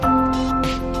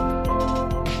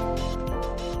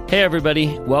Hey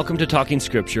everybody, welcome to Talking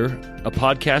Scripture, a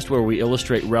podcast where we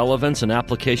illustrate relevance and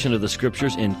application of the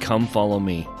Scriptures in Come Follow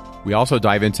Me. We also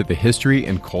dive into the history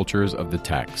and cultures of the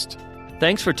text.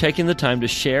 Thanks for taking the time to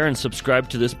share and subscribe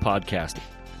to this podcast.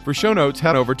 For show notes,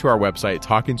 head over to our website,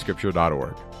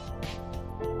 talkingscripture.org.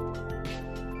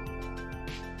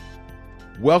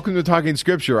 Welcome to Talking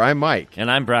Scripture. I'm Mike.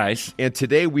 And I'm Bryce. And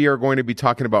today we are going to be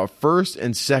talking about 1st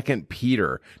and 2nd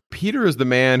Peter. Peter is the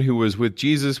man who was with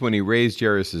Jesus when he raised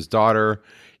Jairus' daughter.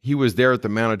 He was there at the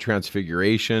Mount of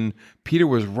Transfiguration. Peter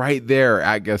was right there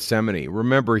at Gethsemane.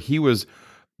 Remember, he was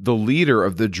the leader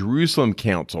of the Jerusalem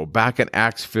Council back in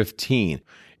Acts 15.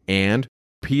 And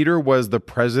Peter was the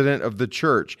president of the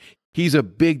church. He's a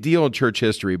big deal in church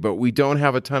history, but we don't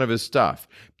have a ton of his stuff.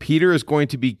 Peter is going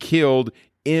to be killed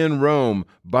in Rome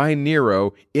by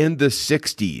Nero in the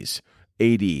 60s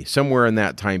AD, somewhere in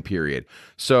that time period.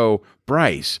 So,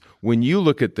 Bryce, when you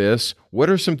look at this, what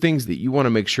are some things that you want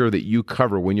to make sure that you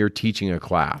cover when you're teaching a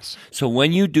class? So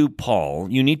when you do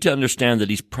Paul, you need to understand that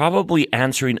he's probably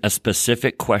answering a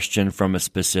specific question from a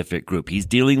specific group. He's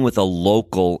dealing with a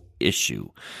local issue.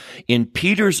 In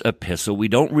Peter's epistle, we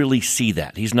don't really see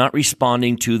that. He's not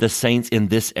responding to the saints in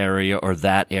this area or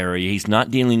that area. He's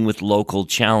not dealing with local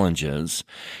challenges.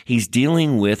 He's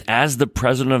dealing with, as the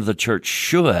president of the church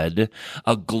should,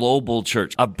 a global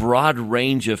church, a broad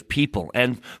range of people.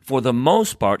 And for the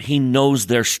most part, he knows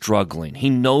they're struggling. He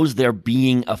knows they're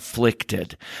being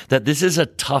afflicted, that this is a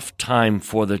tough time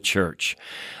for the church.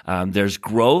 There's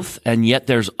growth, and yet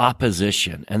there's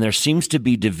opposition, and there seems to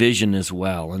be division as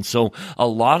well. And so a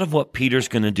lot of what Peter's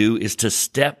going to do is to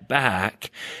step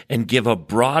back and give a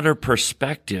broader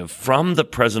perspective from the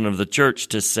president of the church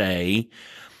to say,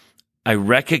 I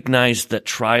recognize that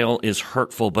trial is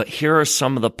hurtful, but here are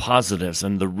some of the positives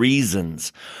and the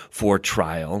reasons for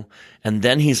trial. And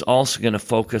then he's also going to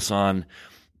focus on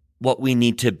what we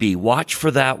need to be. Watch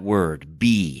for that word,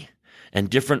 be, and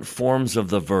different forms of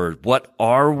the verb. What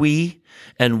are we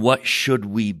and what should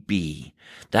we be?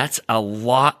 That's a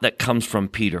lot that comes from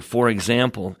Peter. For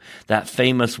example, that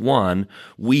famous one,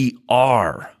 we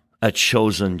are a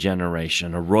chosen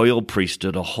generation, a royal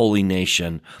priesthood, a holy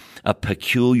nation, a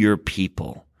peculiar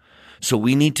people. So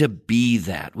we need to be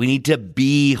that. We need to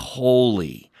be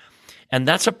holy. And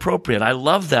that's appropriate. I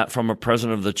love that from a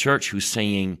president of the church who's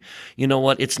saying, you know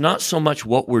what, it's not so much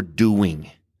what we're doing.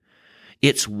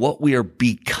 It's what we are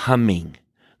becoming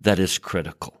that is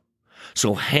critical.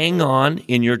 So hang on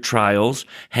in your trials,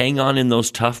 hang on in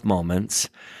those tough moments,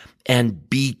 and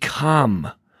become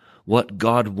what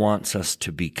God wants us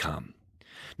to become.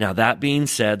 Now, that being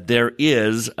said, there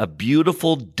is a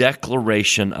beautiful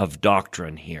declaration of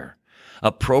doctrine here,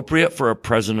 appropriate for a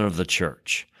president of the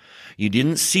church. You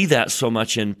didn't see that so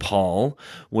much in Paul,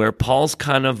 where Paul's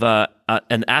kind of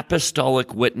an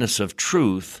apostolic witness of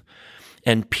truth,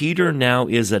 and Peter now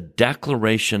is a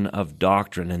declaration of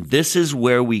doctrine. And this is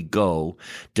where we go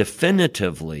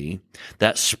definitively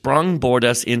that sprungboard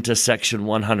us into section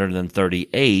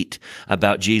 138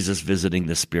 about Jesus visiting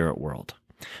the spirit world.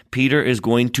 Peter is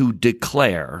going to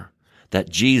declare that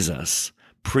Jesus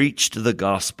preached the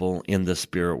gospel in the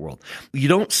spirit world. You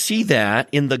don't see that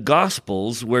in the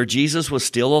Gospels where Jesus was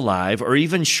still alive or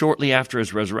even shortly after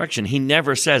his resurrection. He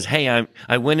never says, hey,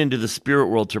 I went into the spirit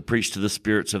world to preach to the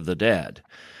spirits of the dead.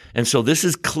 And so this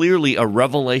is clearly a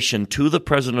revelation to the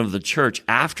president of the church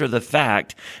after the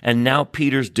fact, and now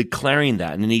Peter's declaring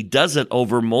that. And he does it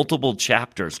over multiple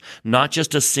chapters, not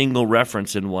just a single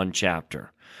reference in one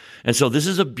chapter. And so this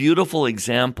is a beautiful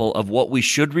example of what we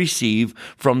should receive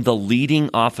from the leading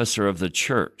officer of the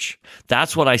church.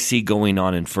 That's what I see going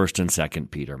on in 1st and 2nd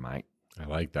Peter, Mike. I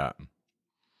like that.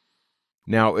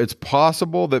 Now, it's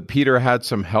possible that Peter had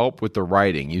some help with the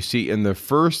writing. You see, in the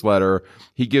first letter,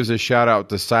 he gives a shout out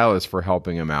to Silas for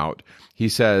helping him out. He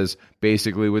says,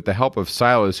 basically, with the help of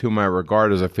Silas, whom I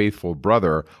regard as a faithful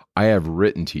brother, I have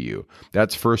written to you.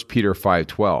 That's 1 Peter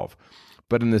 5:12.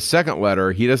 But in the second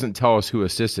letter, he doesn't tell us who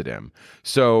assisted him.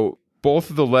 So both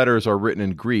of the letters are written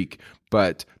in Greek,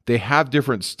 but they have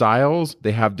different styles,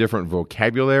 they have different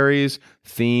vocabularies,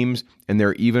 themes, and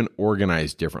they're even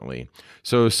organized differently.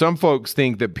 So some folks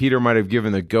think that Peter might have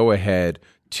given the go-ahead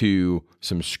to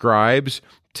some scribes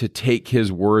to take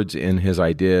his words and his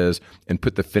ideas and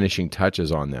put the finishing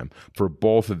touches on them for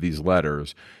both of these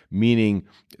letters, meaning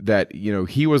that,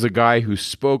 he was a guy who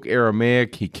spoke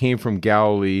Aramaic, he came from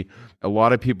Galilee. A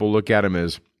lot of people look at him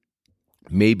as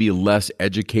maybe less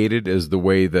educated as the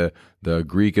way the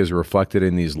Greek is reflected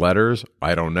in these letters.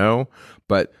 I don't know.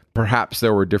 But Perhaps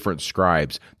there were different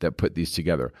scribes that put these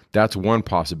together. That's one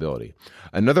possibility.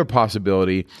 Another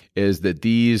possibility is that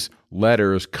these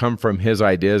letters come from his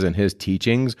ideas and his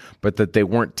teachings, but that they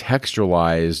weren't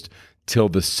textualized till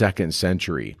the 2nd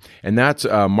century. And that's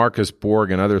Marcus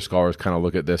Borg and other scholars kind of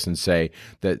look at this and say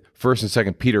that 1st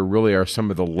and 2nd Peter really are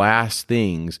some of the last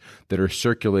things that are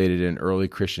circulated in early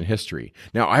Christian history.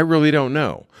 Now, I really don't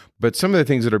know, but some of the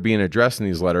things that are being addressed in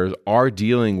these letters are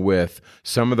dealing with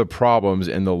some of the problems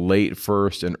in the late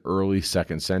 1st and early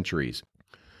 2nd centuries.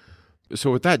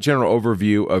 So with that general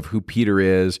overview of who Peter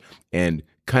is and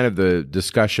kind of the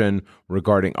discussion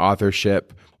regarding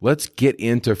authorship, let's get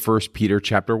into 1 Peter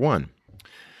chapter 1.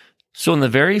 So in the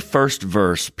very first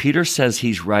verse, Peter says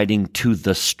he's writing to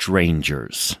the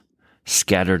strangers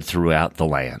scattered throughout the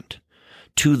land.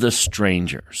 To the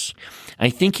strangers. I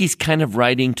think he's kind of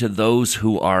writing to those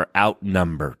who are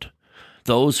outnumbered,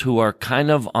 those who are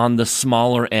kind of on the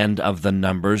smaller end of the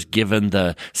numbers given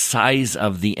the size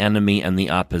of the enemy and the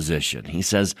opposition. He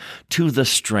says, to the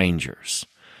strangers.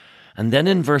 And then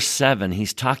in verse 7,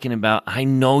 he's talking about, I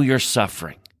know you're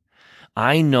suffering.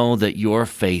 I know that your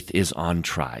faith is on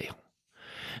trial.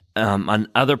 On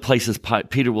other places,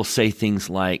 Peter will say things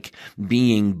like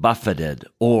being buffeted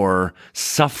or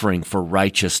suffering for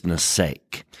righteousness'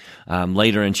 sake.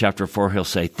 Later in chapter 4, he'll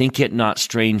say, think it not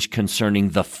strange concerning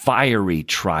the fiery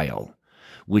trial,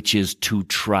 which is to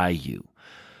try you.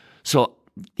 So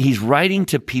he's writing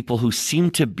to people who seem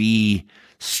to be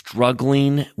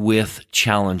struggling with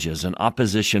challenges and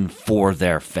opposition for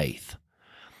their faith.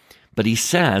 But he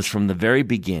says from the very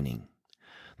beginning,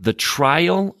 the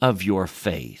trial of your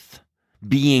faith,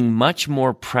 being much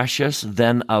more precious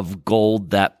than of gold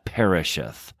that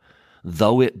perisheth,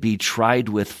 though it be tried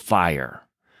with fire,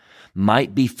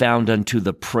 might be found unto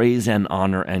the praise and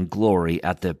honor and glory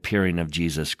at the appearing of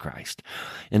Jesus Christ.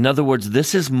 In other words,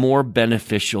 this is more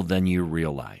beneficial than you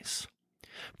realize.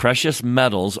 Precious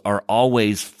metals are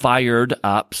always fired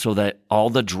up so that all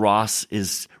the dross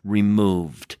is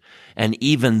removed, and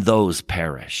even those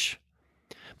perish.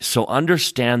 So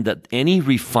understand that any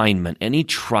refinement, any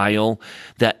trial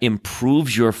that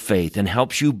improves your faith and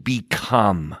helps you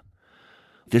become,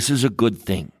 this is a good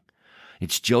thing.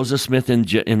 It's Joseph Smith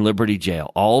in Liberty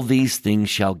Jail. All these things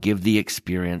shall give thee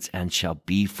experience and shall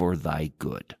be for thy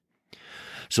good.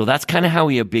 So that's kind of how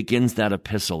he begins that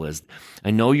epistle is, I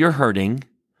know you're hurting,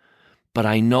 but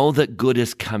I know that good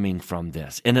is coming from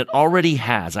this. And it already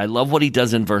has. I love what he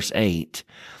does in verse 8.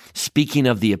 Speaking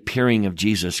of the appearing of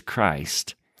Jesus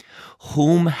Christ,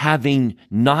 whom having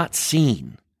not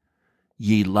seen,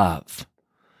 ye love,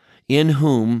 in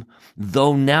whom,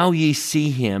 though now ye see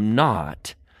him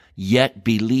not, yet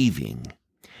believing,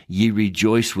 ye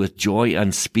rejoice with joy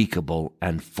unspeakable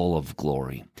and full of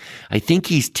glory. I think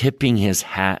he's tipping his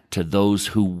hat to those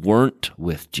who weren't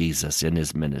with Jesus in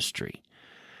his ministry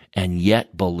and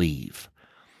yet believe.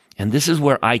 And this is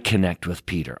where I connect with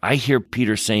Peter. I hear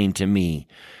Peter saying to me,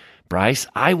 Bryce,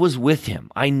 I was with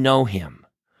him. I know him.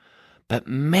 But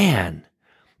man,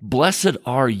 blessed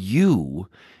are you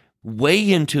way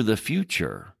into the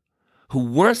future who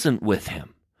wasn't with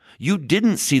him. You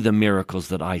didn't see the miracles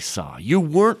that I saw. You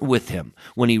weren't with him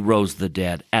when he rose the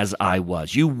dead as I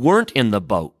was. You weren't in the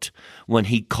boat when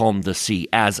he calmed the sea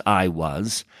as I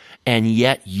was, and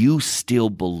yet you still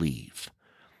believe.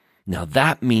 Now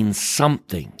that means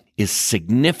something is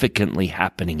significantly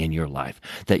happening in your life,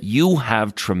 that you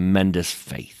have tremendous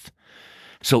faith.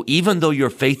 So even though your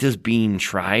faith is being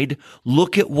tried,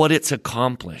 look at what it's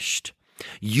accomplished.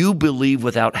 You believe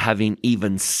without having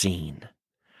even seen.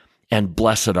 And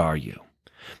blessed are you.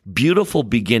 Beautiful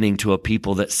beginning to a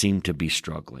people that seem to be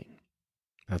struggling.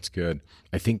 That's good.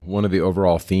 I think one of the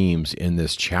overall themes in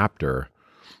this chapter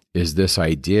is this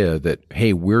idea that,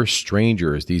 hey, we're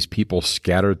strangers, these people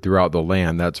scattered throughout the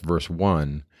land. That's verse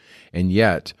 1. And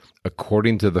yet,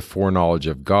 according to the foreknowledge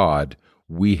of God,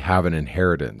 we have an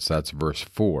inheritance. That's verse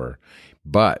 4.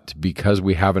 But because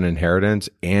we have an inheritance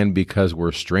and because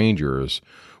we're strangers,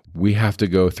 we have to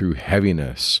go through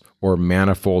heaviness or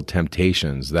manifold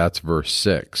temptations. That's verse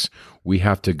 6. We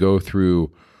have to go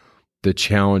through the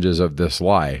challenges of this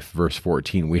life. Verse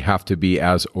 14, we have to be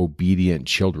as obedient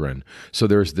children. So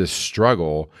there's this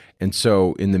struggle. And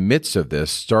so in the midst of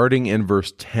this, starting in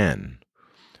verse 10,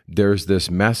 there's this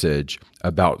message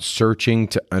about searching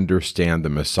to understand the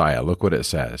Messiah. Look what it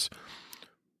says.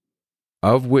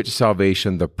 Of which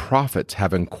salvation the prophets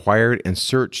have inquired and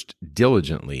searched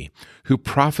diligently, who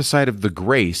prophesied of the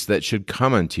grace that should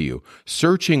come unto you,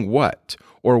 searching what?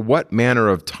 Or what manner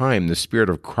of time the Spirit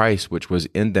of Christ which was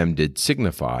in them did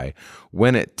signify,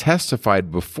 when it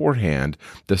testified beforehand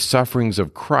the sufferings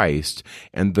of Christ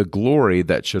and the glory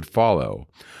that should follow,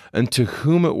 unto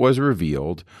whom it was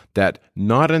revealed that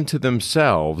not unto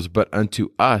themselves but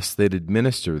unto us they did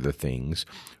minister the things,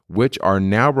 which are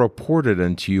now reported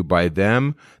unto you by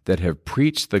them that have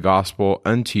preached the gospel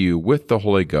unto you with the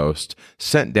Holy Ghost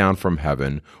sent down from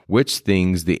heaven, which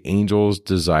things the angels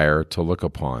desire to look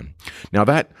upon. Now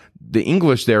that the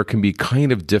English there can be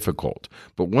kind of difficult,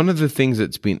 but one of the things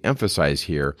that's being emphasized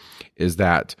here is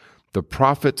that the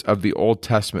prophets of the Old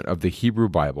Testament of the Hebrew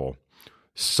Bible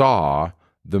saw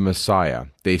the Messiah.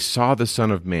 They saw the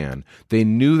Son of Man. They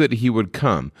knew that he would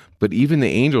come, but even the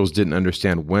angels didn't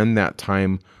understand when that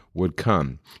time would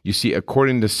come. You see,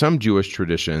 according to some Jewish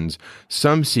traditions,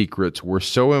 some secrets were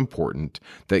so important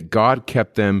that God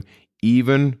kept them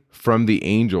even from the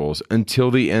angels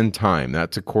until the end time.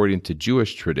 That's according to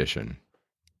Jewish tradition.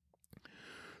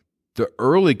 The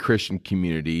early Christian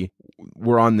community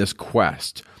were on this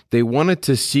quest. They wanted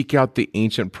to seek out the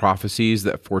ancient prophecies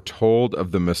that foretold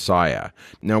of the Messiah.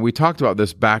 Now, we talked about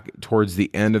this back towards the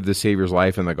end of the Savior's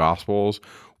life in the Gospels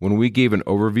when we gave an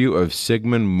overview of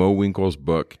Sigmund Mowinckel's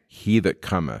book, He That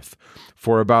Cometh.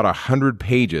 For about 100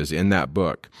 pages in that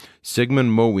book,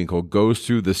 Sigmund Mowinckel goes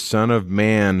through the Son of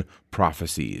Man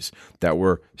prophecies that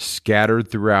were scattered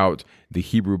throughout the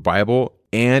Hebrew Bible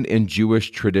and in Jewish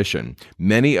tradition.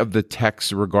 Many of the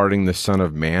texts regarding the Son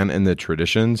of Man in the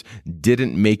traditions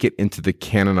didn't make it into the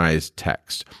canonized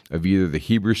text of either the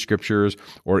Hebrew Scriptures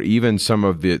or even some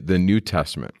of the New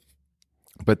Testament.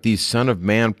 But these Son of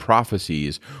Man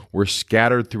prophecies were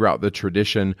scattered throughout the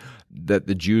tradition that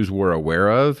the Jews were aware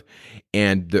of,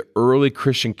 and the early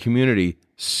Christian community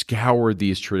scoured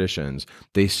these traditions.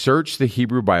 They searched the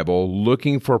Hebrew Bible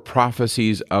looking for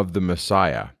prophecies of the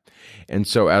Messiah. And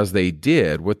so as they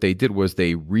did, what they did was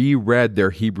they reread their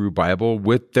Hebrew Bible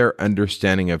with their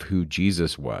understanding of who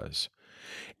Jesus was.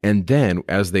 And then,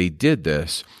 as they did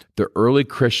this, the early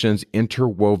Christians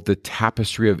interwove the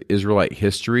tapestry of Israelite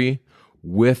history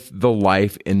with the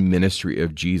life and ministry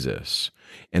of Jesus.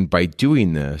 And by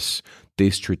doing this,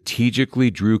 they strategically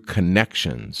drew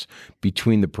connections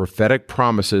between the prophetic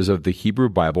promises of the Hebrew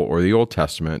Bible or the Old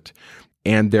Testament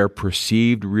and their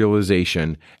perceived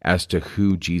realization as to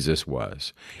who Jesus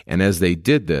was. And as they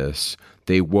did this,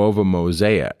 they wove a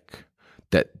mosaic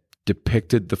that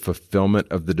depicted the fulfillment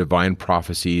of the divine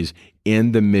prophecies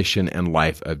in the mission and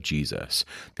life of Jesus.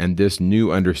 And this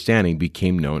new understanding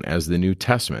became known as the New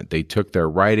Testament. They took their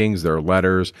writings, their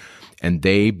letters, and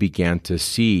they began to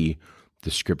see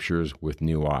the Scriptures with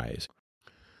new eyes.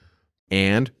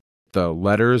 And the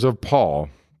letters of Paul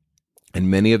and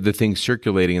many of the things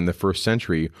circulating in the first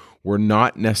century were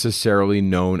not necessarily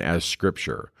known as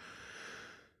Scripture.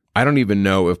 I don't even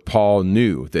know if Paul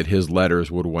knew that his letters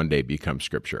would one day become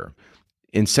Scripture.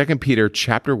 In 2 Peter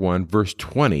chapter 1, verse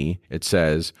 20, it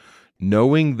says,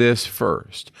 knowing this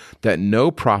first, that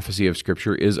no prophecy of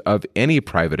Scripture is of any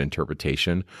private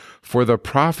interpretation, for the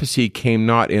prophecy came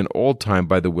not in old time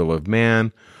by the will of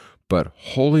man, but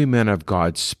holy men of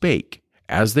God spake,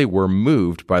 as they were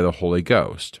moved by the Holy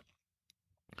Ghost.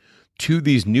 To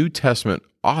these New Testament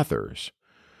authors,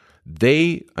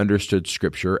 they understood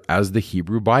Scripture as the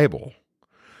Hebrew Bible.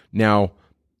 Now,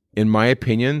 in my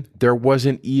opinion, there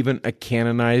wasn't even a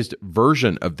canonized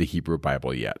version of the Hebrew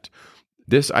Bible yet.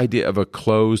 This idea of a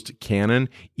closed canon,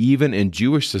 even in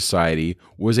Jewish society,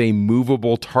 was a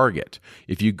movable target.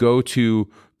 If you go to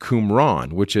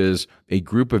Qumran, which is a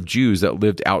group of Jews that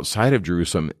lived outside of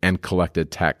Jerusalem and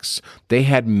collected texts, they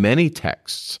had many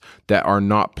texts that are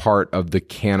not part of the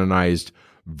canonized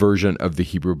version of the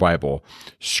Hebrew Bible.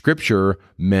 Scripture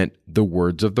meant the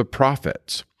words of the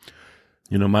prophets.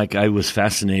 You know, Mike, I was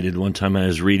fascinated one time I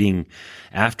was reading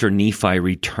after Nephi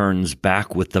returns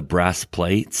back with the brass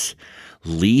plates,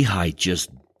 Lehi just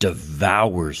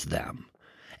devours them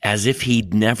as if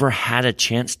he'd never had a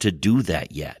chance to do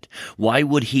that yet. Why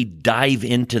would he dive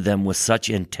into them with such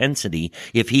intensity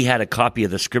if he had a copy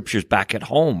of the Scriptures back at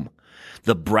home?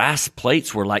 The brass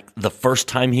plates were like the first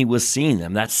time he was seeing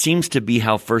them. That seems to be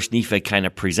how First Nephi kind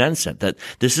of presents it, that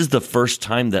this is the first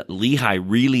time that Lehi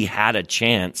really had a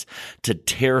chance to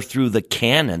tear through the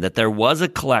canon, that there was a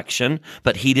collection,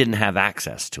 but he didn't have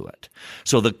access to it.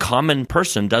 So the common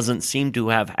person doesn't seem to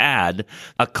have had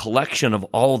a collection of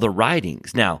all the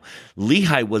writings. Now,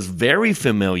 Lehi was very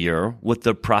familiar with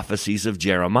the prophecies of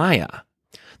Jeremiah.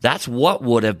 That's what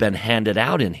would have been handed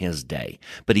out in his day.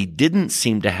 But he didn't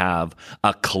seem to have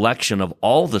a collection of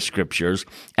all the Scriptures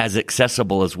as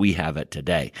accessible as we have it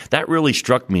today. That really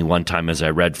struck me one time as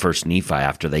I read First Nephi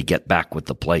after they get back with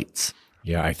the plates.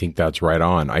 Yeah, I think that's right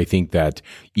on. I think that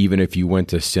even if you went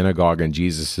to synagogue in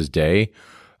Jesus' day,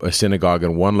 a synagogue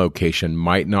in one location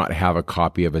might not have a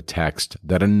copy of a text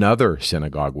that another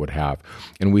synagogue would have.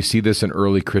 And we see this in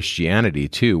early Christianity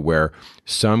too, where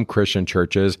some Christian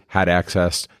churches had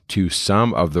access to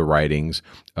some of the writings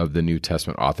of the New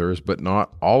Testament authors, but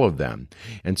not all of them.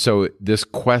 And so this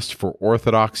quest for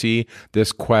orthodoxy,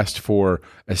 this quest for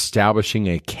establishing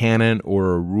a canon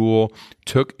or a rule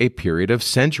took a period of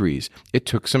centuries. It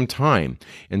took some time.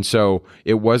 And so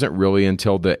it wasn't really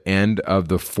until the end of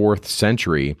the 4th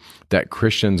century that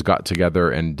Christians got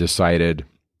together and decided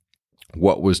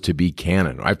what was to be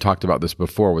canon. I've talked about this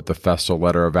before with the Festal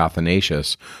Letter of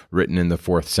Athanasius, written in the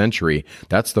 4th century.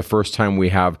 That's the first time we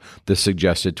have the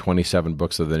suggested 27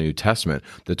 books of the New Testament,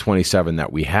 the 27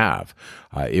 that we have.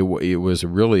 It was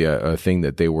really a thing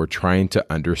that they were trying to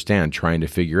understand, trying to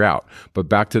figure out. But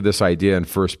back to this idea in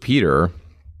 1 Peter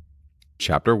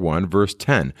chapter 1, verse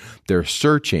 10. They're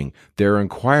searching, they're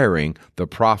inquiring the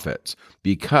prophets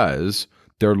because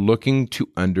they're looking to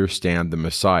understand the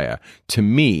Messiah. To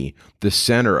me, the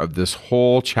center of this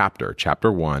whole chapter,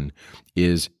 chapter 1,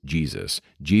 is Jesus.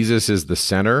 Jesus is the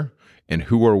center, and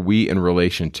who are we in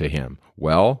relation to him?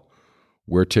 Well,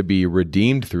 we're to be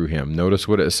redeemed through him. Notice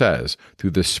what it says,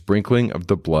 through the sprinkling of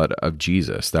the blood of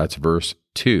Jesus. That's verse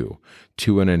 2.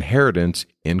 To an inheritance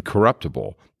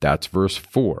incorruptible. That's verse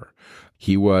 4.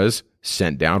 He was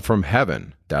sent down from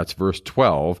heaven. That's verse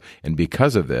 12. And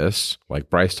because of this,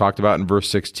 like Bryce talked about in verse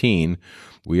 16,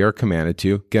 we are commanded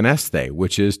to genesthe,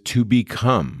 which is to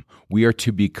become. We are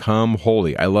to become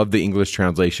holy. I love the English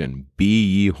translation, be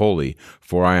ye holy,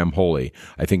 for I am holy.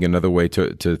 I think another way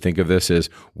to think of this is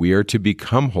we are to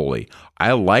become holy.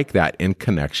 I like that in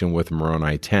connection with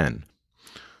Moroni 10.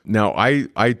 Now,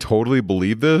 I totally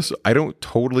believe this. I don't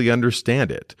totally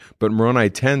understand it. But Moroni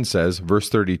 10 says, verse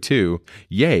 32,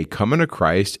 yea, come unto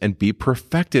Christ and be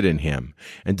perfected in him,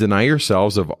 and deny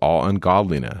yourselves of all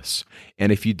ungodliness.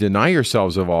 And if you deny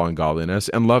yourselves of all ungodliness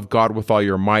and love God with all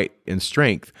your might and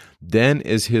strength, then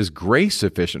is his grace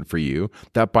sufficient for you,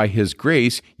 that by his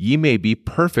grace ye may be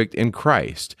perfect in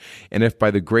Christ. And if by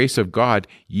the grace of God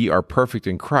ye are perfect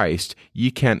in Christ,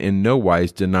 ye can in no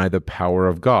wise deny the power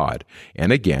of God.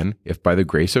 And again, if by the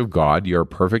grace of God ye are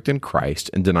perfect in Christ,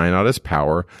 and deny not his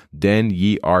power, then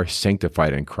ye are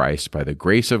sanctified in Christ by the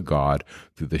grace of God,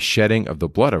 through the shedding of the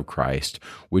blood of Christ,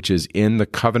 which is in the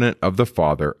covenant of the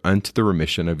Father unto the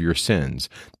remission of your sins,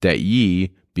 that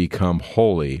ye become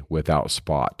holy without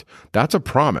spot. That's a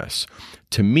promise.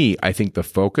 To me, I think the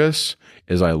focus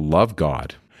is I love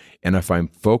God. And if I'm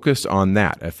focused on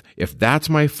that, if that's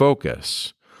my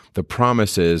focus, the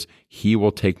promise is he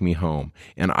will take me home.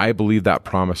 And I believe that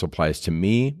promise applies to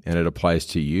me and it applies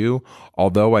to you.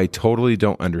 Although I totally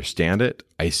don't understand it,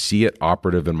 I see it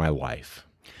operative in my life.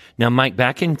 Now, Mike,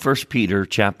 back in 1 Peter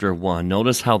chapter 1,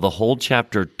 notice how the whole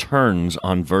chapter turns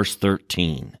on verse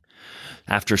 13.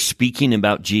 After speaking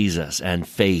about Jesus and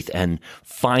faith and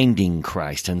finding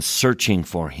Christ and searching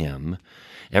for him,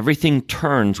 everything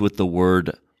turns with the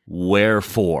word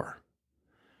wherefore.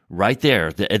 Right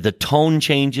there, the tone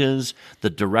changes,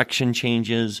 the direction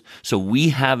changes. So we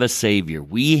have a Savior.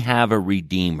 We have a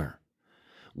Redeemer.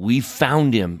 We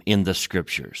found him in the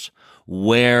Scriptures.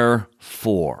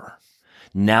 Wherefore?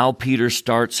 Now Peter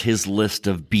starts his list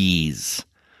of be's.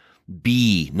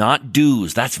 Be, not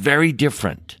do's. That's very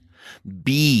different.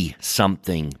 Be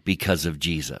something because of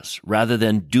Jesus, rather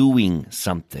than doing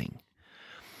something.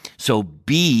 So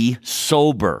be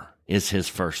sober is his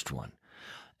first one.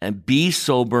 And be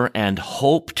sober and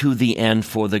hope to the end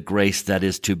for the grace that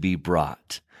is to be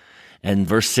brought. And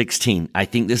verse 16, I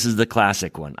think this is the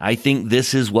classic one. I think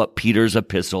this is what Peter's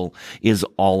epistle is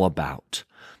all about.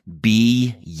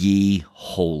 Be ye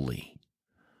holy,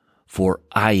 for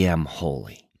I am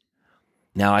holy.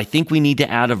 Now, I think we need to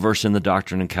add a verse in the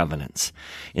Doctrine and Covenants.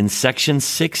 In section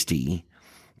 60,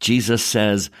 Jesus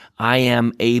says, I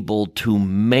am able to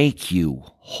make you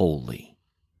holy.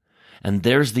 And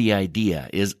there's the idea,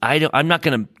 is I'm not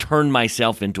going to turn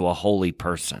myself into a holy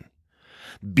person.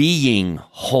 Being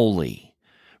holy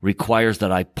requires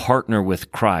that I partner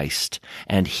with Christ,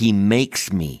 and he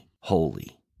makes me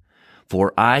holy.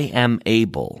 For I am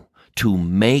able to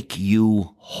make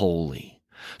you holy.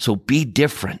 So be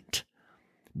different.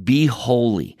 Be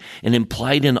holy. And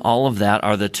implied in all of that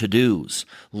are the to-dos.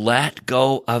 Let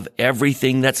go of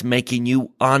everything that's making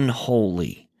you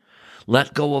unholy.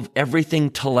 Let go of everything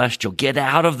telestial. Get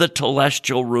out of the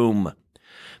telestial room.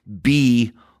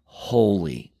 Be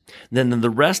holy. Then in the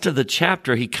rest of the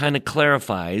chapter, he kind of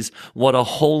clarifies what a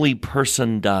holy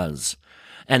person does.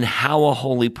 And how a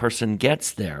holy person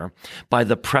gets there? By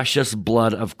the precious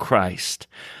blood of Christ,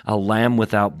 a lamb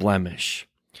without blemish.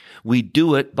 We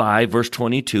do it by, verse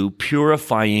 22,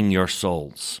 purifying your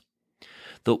souls.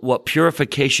 What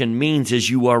purification means is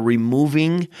you are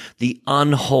removing the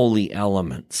unholy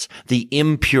elements, the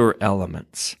impure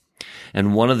elements.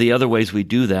 And one of the other ways we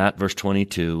do that, verse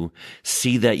 22,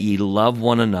 see that ye love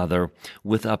one another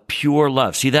with a pure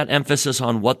love. See that emphasis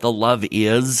on what the love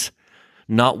is,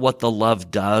 not what the love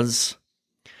does?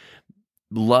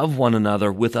 Love one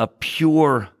another with a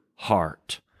pure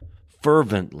heart,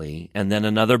 fervently, and then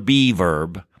another be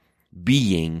verb,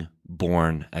 being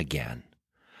born again.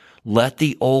 Let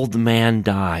the old man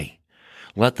die.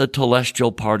 Let the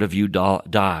telestial part of you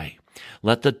die.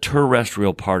 Let the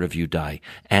terrestrial part of you die,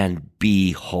 and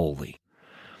be holy.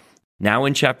 Now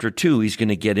in chapter 2, he's going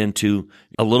to get into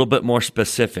a little bit more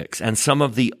specifics and some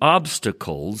of the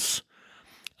obstacles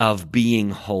of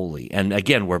being holy. And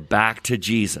again, we're back to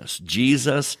Jesus.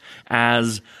 Jesus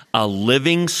as a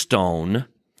living stone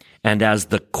and as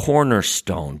the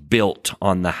cornerstone built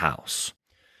on the house.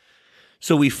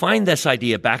 So we find this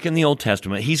idea back in the Old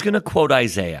Testament. He's going to quote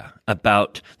Isaiah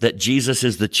about that Jesus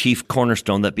is the chief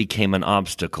cornerstone that became an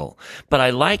obstacle. But I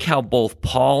like how both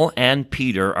Paul and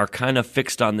Peter are kind of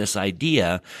fixed on this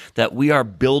idea that we are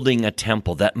building a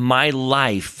temple, that my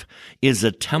life is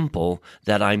a temple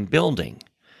that I'm building.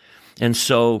 And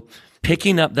so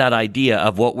picking up that idea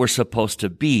of what we're supposed to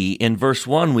be, in verse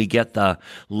 1, we get the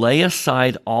lay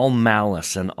aside all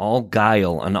malice and all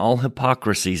guile and all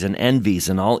hypocrisies and envies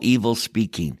and all evil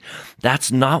speaking.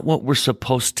 That's not what we're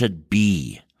supposed to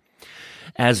be.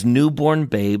 As newborn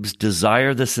babes,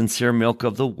 desire the sincere milk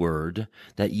of the word,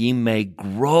 that ye may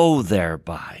grow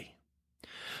thereby.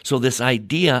 So this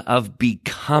idea of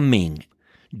becoming,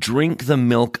 drink the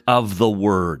milk of the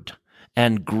word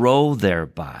and grow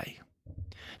thereby.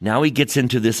 Now he gets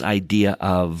into this idea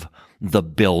of the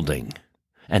building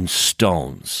and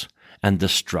stones and the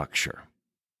structure.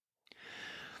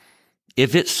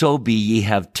 If it so be ye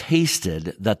have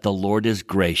tasted that the Lord is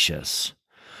gracious,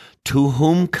 to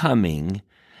whom coming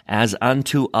as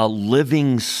unto a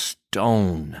living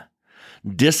stone,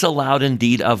 disallowed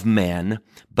indeed of men,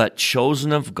 but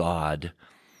chosen of God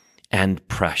and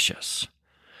precious.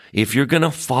 If you're going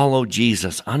to follow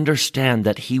Jesus, understand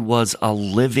that he was a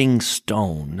living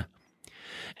stone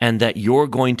and that you're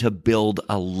going to build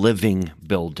a living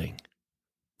building.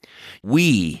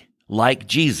 We, like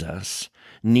Jesus,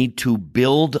 need to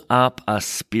build up a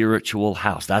spiritual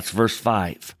house. That's verse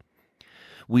 5.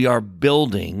 We are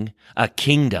building a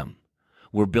kingdom.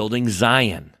 We're building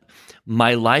Zion.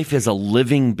 My life is a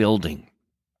living building,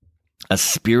 a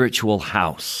spiritual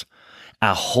house,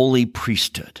 a holy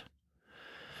priesthood.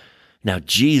 Now,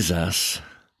 Jesus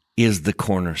is the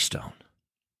cornerstone.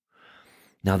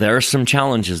 Now, there are some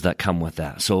challenges that come with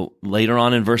that. So later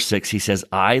on in verse 6, he says,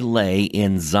 I lay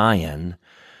in Zion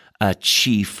a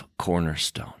chief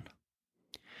cornerstone.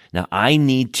 Now, I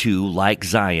need to, like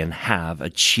Zion, have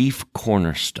a chief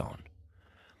cornerstone.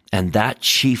 And that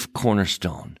chief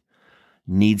cornerstone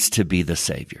needs to be the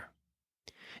Savior.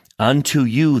 Unto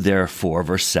you, therefore,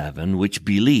 verse 7, which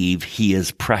believe he is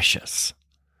precious.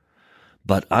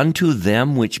 But unto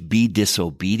them which be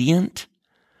disobedient,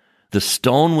 the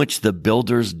stone which the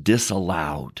builders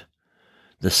disallowed,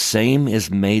 the same is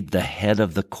made the head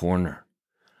of the corner,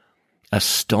 a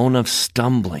stone of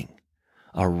stumbling,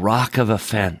 a rock of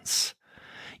offense,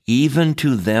 even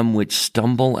to them which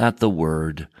stumble at the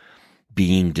word,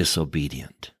 being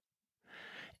disobedient.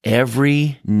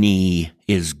 Every knee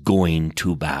is going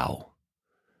to bow.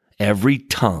 Every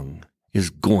tongue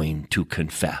is going to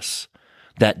confess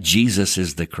that Jesus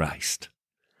is the Christ.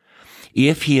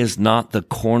 If he is not the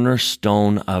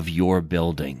cornerstone of your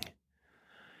building,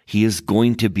 he is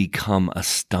going to become a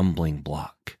stumbling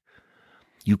block.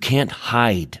 You can't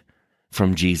hide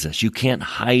from Jesus. You can't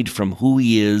hide from who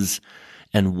he is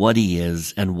and what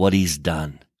he's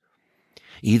done.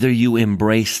 Either you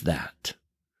embrace that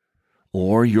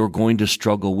or you're going to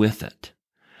struggle with it.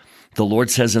 The Lord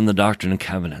says in the Doctrine and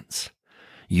Covenants,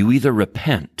 you either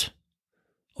repent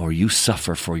or you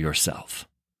suffer for yourself.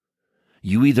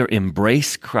 You either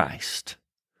embrace Christ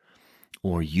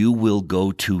or you will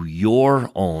go to your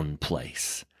own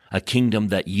place, a kingdom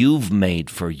that you've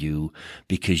made for you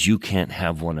because you can't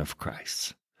have one of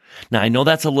Christ's. Now, I know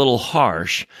that's a little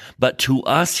harsh, but to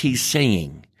us he's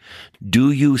saying,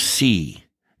 do you see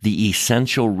the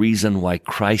essential reason why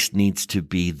Christ needs to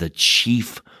be the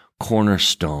chief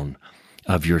cornerstone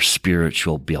of your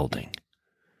spiritual building?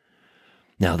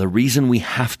 Now, the reason we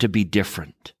have to be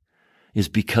different is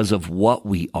because of what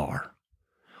we are.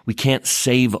 We can't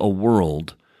save a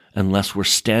world unless we're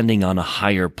standing on a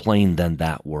higher plane than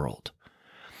that world.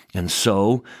 And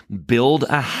so build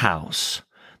a house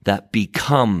that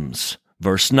becomes,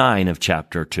 verse 9 of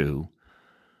chapter 2,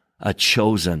 a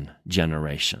chosen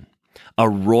generation, a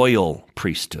royal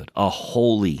priesthood, a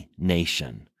holy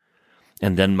nation.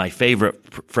 And then my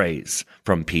favorite phrase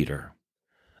from Peter,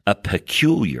 a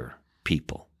peculiar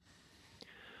people.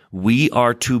 We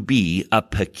are to be a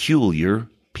peculiar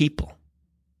people.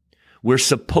 We're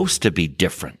supposed to be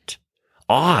different,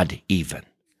 odd even,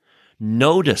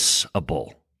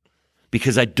 noticeable,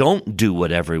 because I don't do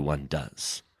what everyone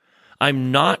does.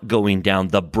 I'm not going down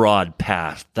the broad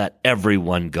path that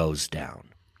everyone goes down.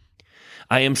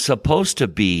 I am supposed to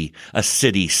be a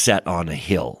city set on a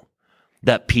hill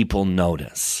that people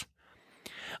notice.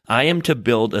 I am to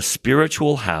build a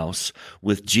spiritual house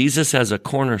with Jesus as a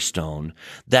cornerstone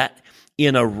that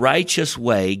in a righteous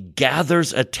way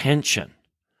gathers attention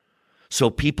so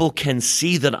people can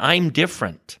see that I'm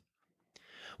different.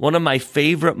 One of my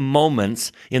favorite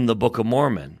moments in the Book of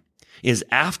Mormon is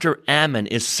after Ammon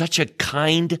is such a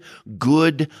kind,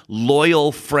 good,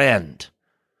 loyal friend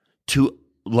to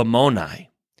Lamoni.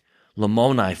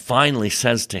 Lamoni finally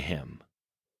says to him,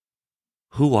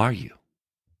 "Who are you?"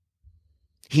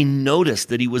 He noticed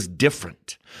that he was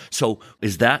different. So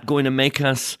is that going to make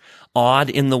us odd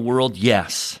in the world?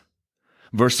 Yes.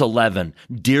 Verse 11,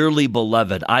 dearly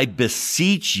beloved, I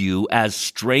beseech you as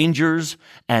strangers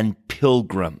and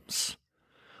pilgrims.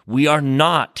 We are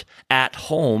not at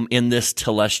home in this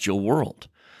celestial world.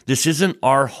 This isn't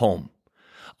our home.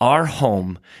 Our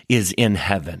home is in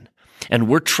heaven. And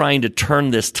we're trying to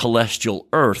turn this celestial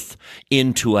earth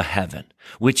into a heaven,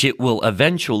 which it will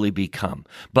eventually become.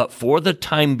 But for the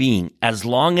time being, as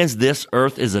long as this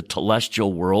earth is a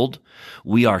celestial world,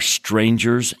 we are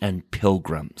strangers and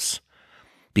pilgrims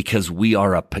because we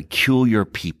are a peculiar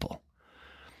people,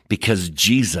 because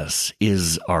Jesus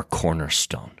is our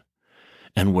cornerstone.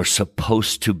 And we're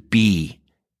supposed to be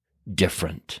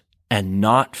different and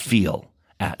not feel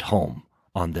at home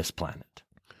on this planet.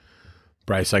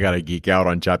 Bryce, I got to geek out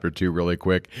on chapter 2 really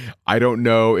quick. I don't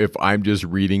know if I'm just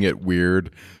reading it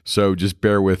weird, so just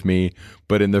bear with me.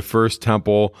 But in the first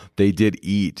temple, they did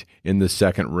eat in the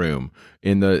second room.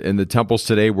 In the temples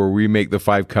today where we make the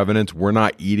 5 covenants, we're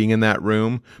not eating in that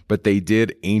room, but they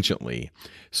did anciently.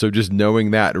 So just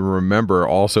knowing that, and remember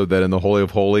also that in the Holy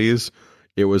of Holies,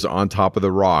 it was on top of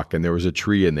the rock and there was a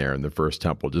tree in there in the first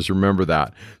temple. Just remember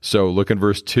that. So look in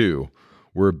verse 2.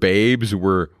 We're babes,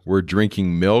 we're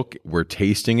drinking milk, we're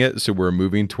tasting it, so we're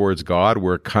moving towards God.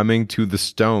 We're coming to the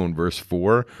stone, verse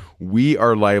 4. We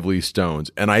are lively stones.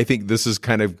 And I think this is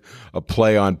kind of a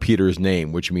play on Peter's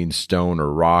name, which means stone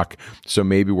or rock. So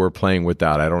maybe we're playing with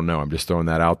that. I don't know. I'm just throwing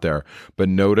that out there. But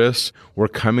notice we're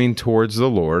coming towards the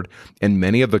Lord, and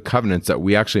many of the covenants that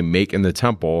we actually make in the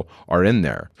temple are in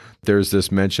there. There's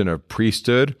this mention of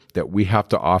priesthood that we have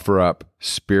to offer up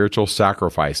spiritual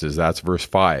sacrifices. That's verse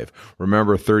 5.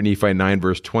 Remember 3 Nephi 9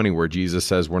 verse 20 where Jesus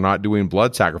says we're not doing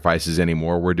blood sacrifices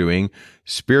anymore. We're doing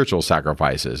spiritual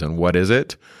sacrifices. And what is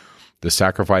it? The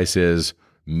sacrifice is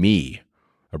me,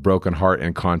 a broken heart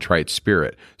and contrite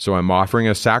spirit. So I'm offering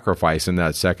a sacrifice in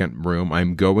that second room.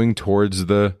 I'm going towards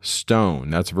the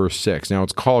stone. That's verse 6. Now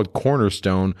it's called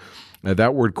cornerstone. Now,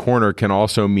 that word corner can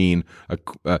also mean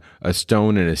a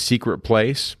stone in a secret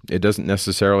place. It doesn't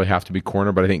necessarily have to be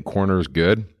corner, but I think corner is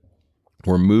good.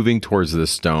 We're moving towards this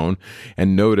stone.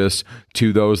 And notice,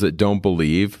 to those that don't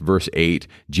believe, verse 8,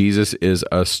 Jesus is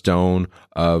a stone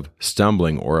of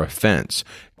stumbling or offense.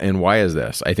 And why is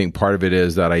this? I think part of it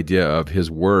is that idea of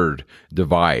his word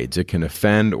divides. It can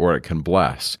offend or it can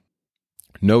bless.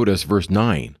 Notice verse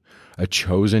 9. A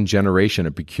chosen generation,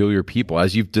 a peculiar people,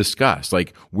 as you've discussed.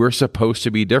 Like, we're supposed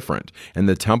to be different, and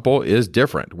the temple is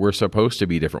different. We're supposed to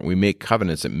be different. We make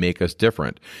covenants that make us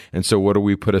different. And so what do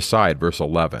we put aside? Verse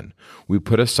 11. We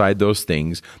put aside those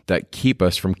things that keep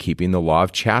us from keeping the law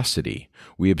of chastity.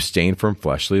 We abstain from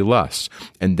fleshly lusts.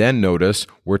 And then notice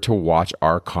we're to watch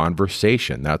our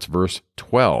conversation. That's verse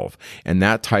 12. And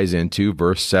that ties into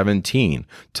verse 17,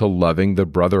 to loving the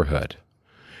brotherhood.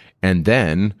 And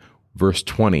then verse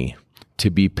 20, to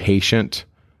be patient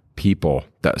people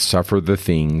that suffer the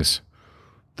things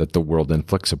that the world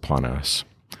inflicts upon us,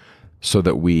 so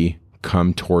that we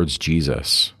come towards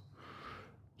Jesus.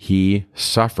 He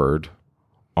suffered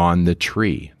on the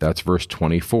tree. That's verse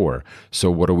 24.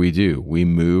 So what do? We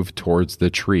move towards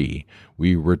the tree.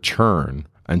 We return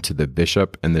unto the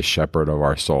bishop and the shepherd of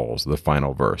our souls. The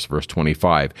final verse, verse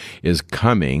 25, is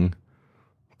coming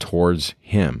towards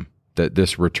him. That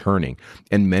this returning.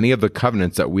 And many of the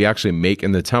covenants that we actually make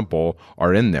in the temple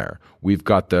are in there. We've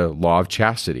got the law of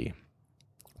chastity.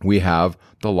 We have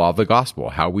the law of the gospel,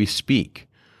 how we speak.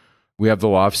 We have the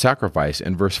law of sacrifice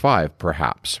in verse 5,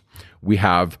 perhaps. We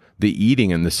have the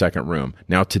eating in the second room.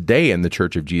 Now, today in the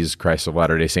Church of Jesus Christ of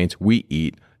Latter-day Saints, we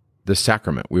eat the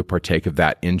sacrament. We partake of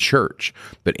that in church.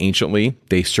 But anciently,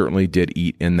 they certainly did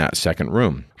eat in that second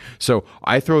room. So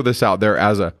I throw this out there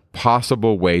as a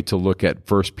possible way to look at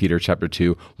 1 Peter chapter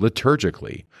 2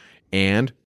 liturgically.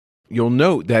 And you'll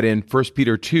note that in 1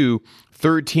 Peter 2,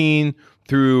 13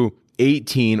 through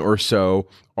 18 or so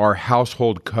are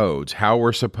household codes, how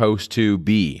we're supposed to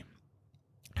be,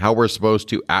 how we're supposed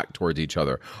to act towards each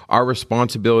other, our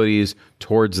responsibilities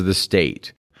towards the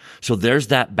state. So there's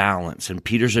that balance, and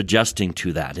Peter's adjusting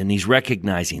to that, and he's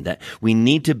recognizing that we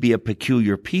need to be a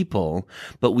peculiar people,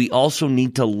 but we also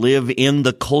need to live in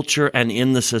the culture and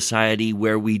in the society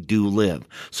where we do live.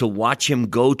 So watch him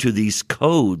go to these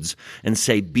codes and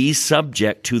say, be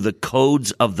subject to the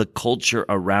codes of the culture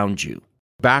around you.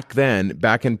 Back then,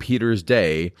 back in Peter's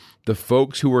day, the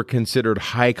folks who were considered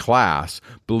high class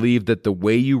believed that the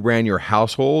way you ran your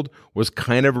household was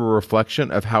kind of a reflection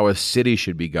of how a city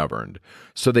should be governed.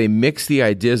 So they mixed the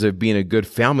ideas of being a good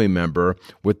family member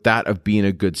with that of being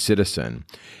a good citizen.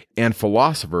 And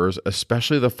philosophers,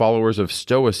 especially the followers of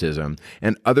Stoicism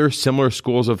and other similar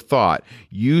schools of thought,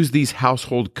 use these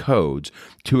household codes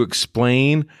to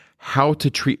explain how to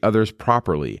treat others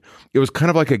properly. It was kind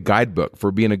of like a guidebook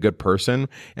for being a good person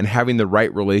and having the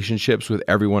right relationships with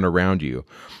everyone around you.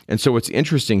 And so what's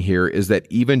interesting here is that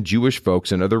even Jewish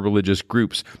folks and other religious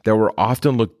groups that were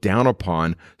often looked down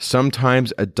upon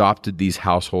sometimes adopted these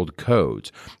household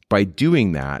codes. By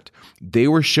doing that, they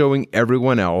were showing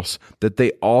everyone else that they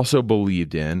also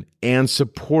believed in and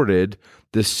supported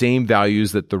the same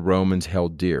values that the Romans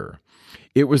held dear.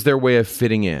 It was their way of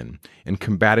fitting in and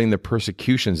combating the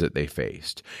persecutions that they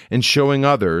faced and showing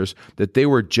others that they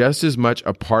were just as much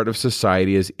a part of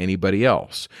society as anybody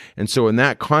else. And so in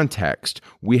that context,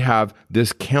 we have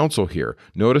this counsel here.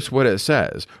 Notice what it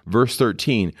says. Verse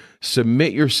 13,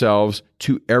 submit yourselves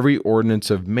to every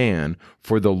ordinance of man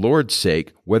for the Lord's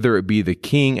sake, whether it be the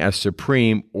king as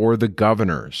supreme or the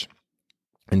governors.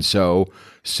 And so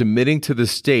submitting to the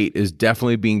state is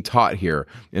definitely being taught here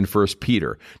in 1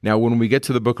 Peter. Now, when we get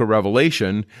to the book of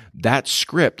Revelation, that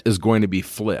script is going to be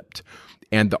flipped.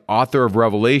 And the author of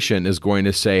Revelation is going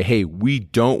to say, hey, we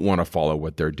don't want to follow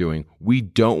what they're doing. We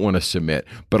don't want to submit.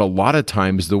 But a lot of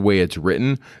times the way it's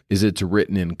written is it's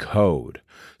written in code.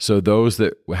 So those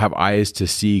that have eyes to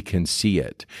see can see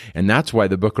it. And that's why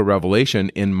the book of Revelation,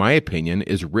 in my opinion,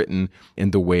 is written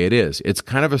in the way it is. It's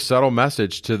kind of a subtle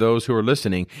message to those who are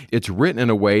listening. It's written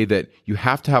in a way that you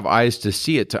have to have eyes to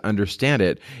see it to understand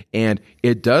it. And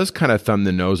it does kind of thumb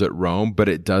the nose at Rome, but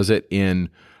it does it in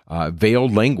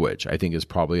veiled language, I think is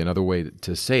probably another way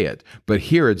to say it. But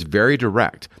here it's very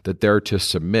direct that they're to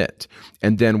submit.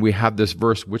 And then we have this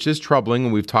verse, which is troubling,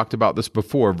 and we've talked about this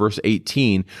before, verse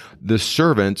 18, the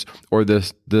servants or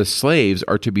the slaves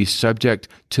are to be subject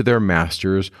to their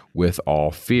masters with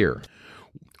all fear.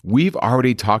 We've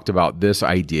already talked about this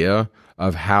idea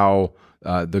of how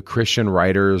the Christian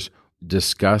writers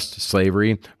discussed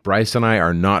slavery. Bryce and I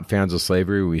are not fans of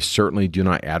slavery. We certainly do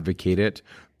not advocate it,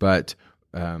 but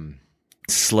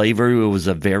slavery was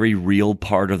a very real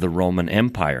part of the Roman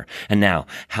Empire. And now,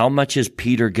 how much is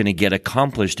Peter going to get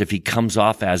accomplished if he comes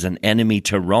off as an enemy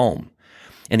to Rome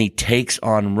and he takes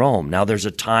on Rome? Now, there's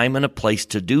a time and a place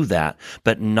to do that,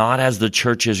 but not as the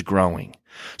church is growing.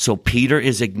 So Peter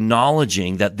is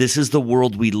acknowledging that this is the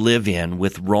world we live in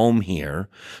with Rome here.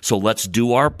 So let's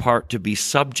do our part to be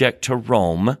subject to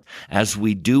Rome as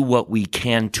we do what we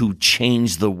can to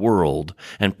change the world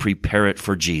and prepare it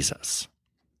for Jesus.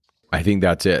 I think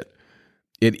that's it.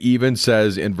 It even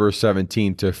says in verse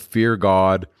 17 to fear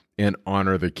God and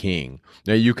honor the king.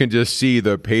 Now you can just see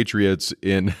the patriots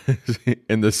in the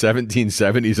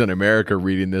 1770s in America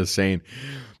reading this saying,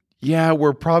 yeah,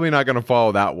 we're probably not going to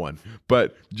follow that one.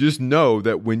 But just know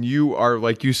that when you are,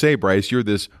 like you say, Bryce, you're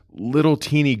this little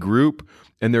teeny group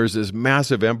and there's this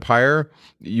massive empire,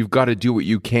 you've got to do what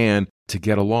you can to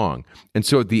get along. And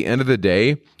so at the end of the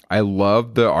day, I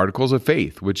love the Articles of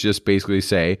Faith, which just basically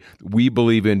say, we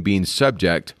believe in being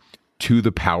subject to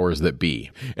the powers that be.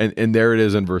 And there it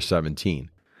is in verse 17.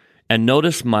 And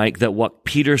notice, Mike, that what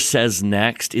Peter says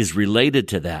next is related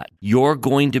to that. You're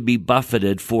going to be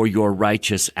buffeted for your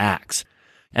righteous acts.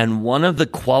 And one of the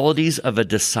qualities of a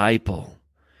disciple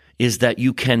is that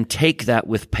you can take that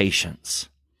with patience.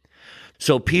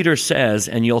 So Peter says,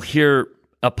 and you'll hear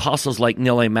apostles like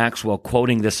Neal A. Maxwell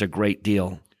quoting this a great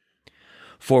deal,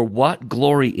 for what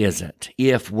glory is it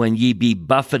if, when ye be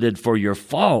buffeted for your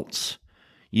faults,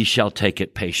 ye shall take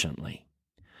it patiently?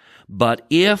 But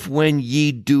if when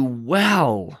ye do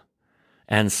well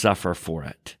and suffer for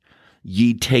it,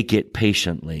 ye take it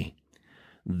patiently,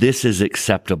 this is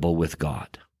acceptable with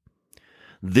God.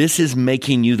 This is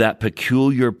making you that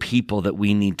peculiar people that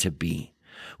we need to be.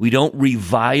 We don't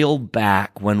revile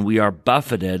back when we are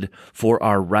buffeted for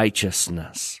our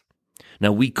righteousness.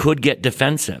 Now, we could get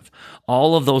defensive.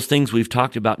 All of those things we've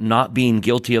talked about, not being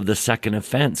guilty of the second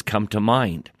offense, come to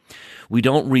mind. We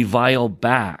don't revile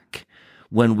back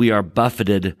when we are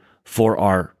buffeted for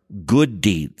our good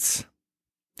deeds.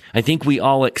 I think we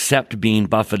all accept being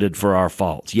buffeted for our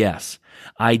faults. Yes,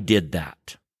 I did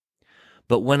that.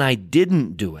 But when I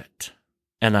didn't do it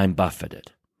and I'm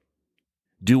buffeted,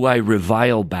 do I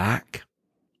revile back?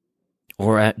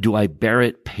 Or do I bear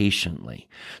it patiently?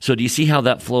 So do you see how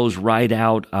that flows right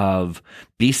out of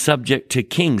be subject to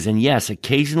kings? And yes,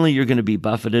 occasionally you're going to be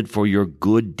buffeted for your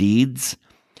good deeds.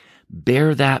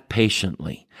 Bear that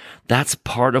patiently. That's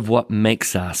part of what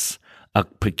makes us a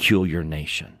peculiar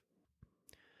nation.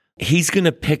 He's going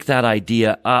to pick that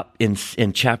idea up in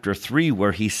chapter 3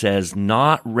 where he says,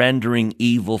 not rendering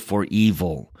evil for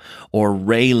evil or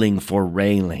railing for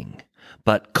railing,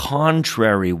 but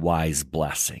contrary-wise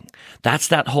blessing. That's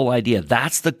that whole idea.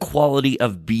 That's the quality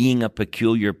of being a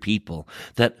peculiar people,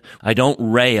 that I don't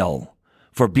rail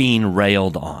for being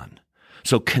railed on.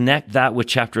 So connect that with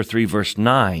chapter 3, verse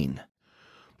 9.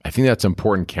 I think that's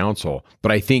important counsel,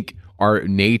 but I think our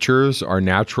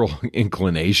natural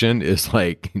inclination is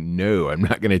like, no, I'm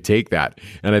not going to take that.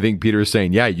 And I think Peter is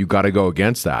saying, yeah, you got to go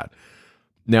against that.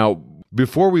 Now,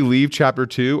 before we leave chapter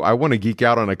 2, I want to geek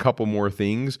out on a couple more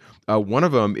things. One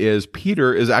of them is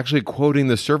Peter is actually quoting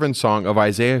the servant song of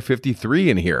Isaiah 53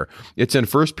 in here. It's in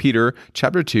 1 Peter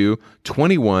chapter 2,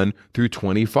 21 through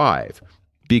 25.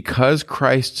 Because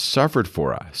Christ suffered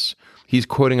for us. He's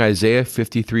quoting Isaiah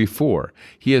 53:4.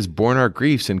 He has borne our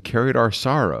griefs and carried our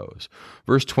sorrows.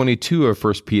 Verse 22 of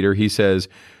 1 Peter, he says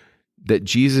that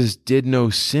Jesus did no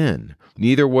sin,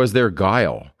 neither was there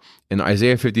guile. And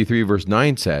Isaiah 53 verse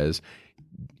 9 says,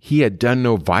 he had done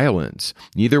no violence,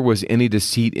 neither was any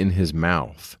deceit in his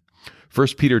mouth. 1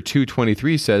 Peter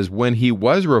 2:23 says, when he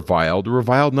was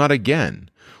reviled not again.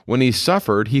 When he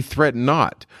suffered, he threatened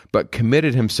not, but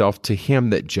committed himself to him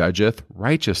that judgeth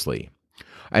righteously.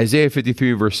 Isaiah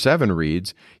 53 verse 7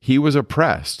 reads, he was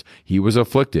oppressed, he was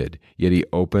afflicted, yet he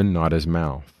opened not his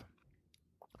mouth.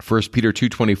 1 Peter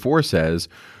 2:24 says,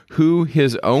 who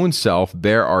his own self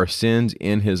bare our sins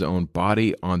in his own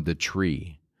body on the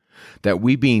tree, that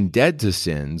we being dead to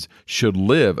sins should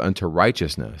live unto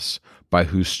righteousness, by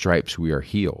whose stripes we are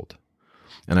healed.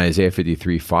 And Isaiah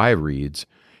 53:5 reads,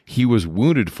 he was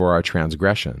wounded for our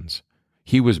transgressions.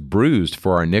 He was bruised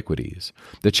for our iniquities.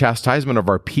 The chastisement of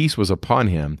our peace was upon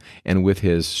him, and with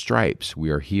his stripes we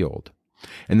are healed.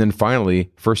 And then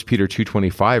finally, 1 Peter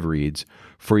 2:25 reads,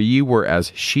 for ye were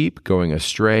as sheep going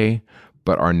astray,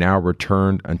 but are now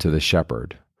returned unto the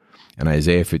shepherd. And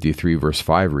Isaiah 53 verse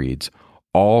 5 reads,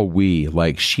 all we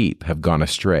like sheep have gone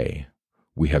astray,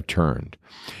 we have turned.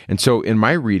 And so in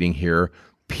my reading here,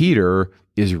 Peter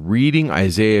is reading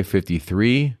Isaiah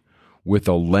 53 with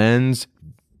a lens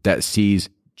that sees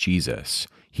Jesus.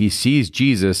 He sees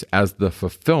Jesus as the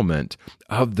fulfillment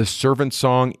of the servant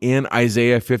song in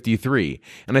Isaiah 53.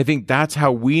 And I think that's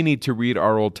how we need to read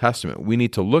our Old Testament. We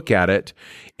need to look at it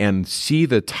and see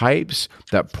the types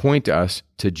that point us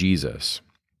to Jesus.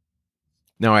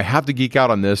 Now, I have to geek out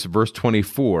on this, verse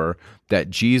 24, that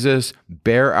Jesus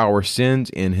bare our sins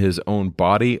in his own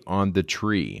body on the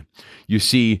tree. You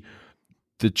see,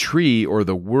 the tree, or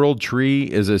the world tree,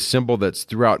 is a symbol that's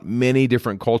throughout many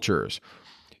different cultures.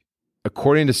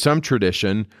 According to some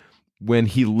tradition, when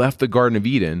he left the Garden of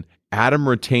Eden, Adam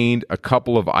retained a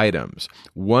couple of items.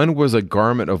 One was a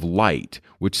garment of light,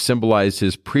 which symbolized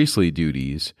his priestly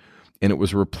duties, and it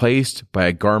was replaced by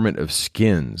a garment of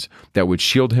skins that would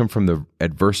shield him from the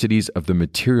adversities of the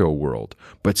material world.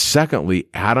 But secondly,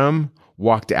 Adam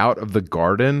walked out of the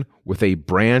garden with a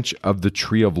branch of the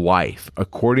tree of life,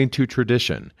 according to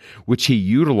tradition, which he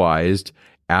utilized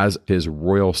as his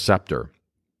royal scepter.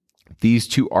 These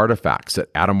two artifacts that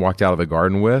Adam walked out of the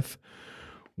garden with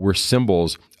were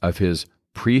symbols of his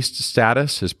priest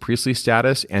status, his priestly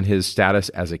status, and his status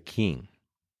as a king.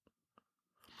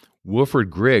 Wilfred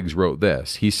Griggs wrote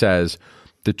this. He says,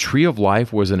 the tree of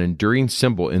life was an enduring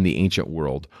symbol in the ancient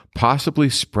world, possibly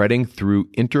spreading through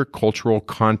intercultural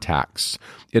contacts.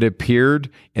 It appeared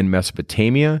in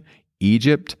Mesopotamia,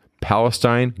 Egypt,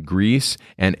 Palestine, Greece,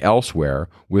 and elsewhere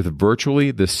with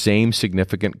virtually the same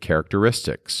significant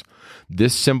characteristics.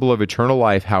 This symbol of eternal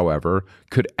life, however,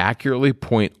 could accurately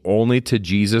point only to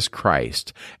Jesus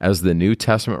Christ, as the New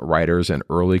Testament writers and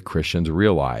early Christians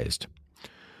realized.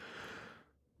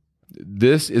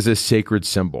 This is a sacred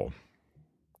symbol.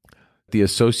 The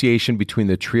association between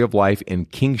the tree of life and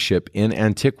kingship in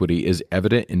antiquity is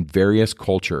evident in various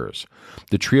cultures.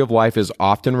 The tree of life is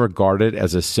often regarded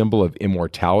as a symbol of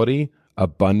immortality,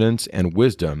 abundance, and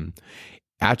wisdom,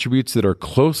 attributes that are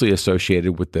closely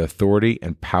associated with the authority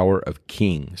and power of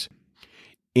kings.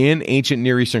 In ancient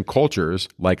Near Eastern cultures,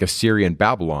 like Assyria and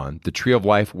Babylon, the tree of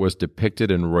life was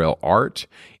depicted in royal art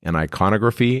and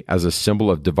iconography as a symbol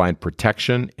of divine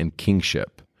protection and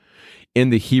kingship. In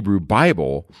the Hebrew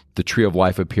Bible, the tree of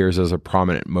life appears as a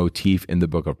prominent motif in the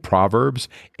book of Proverbs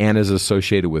and is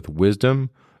associated with wisdom,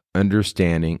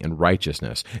 understanding, and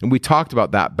righteousness. And we talked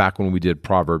about that back when we did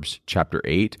Proverbs chapter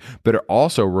 8, but it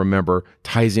also, remember,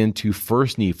 ties into 1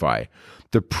 Nephi,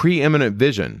 the preeminent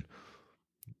vision.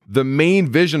 The main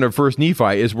vision of 1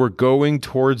 Nephi is we're going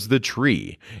towards the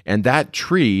tree, and that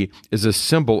tree is a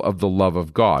symbol of the love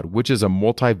of God, which is a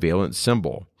multivalent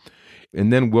symbol.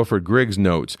 And then Wilfred Griggs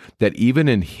notes that even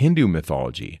in Hindu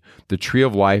mythology, the tree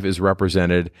of life is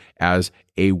represented as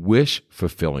a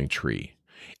wish-fulfilling tree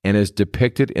and is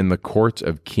depicted in the courts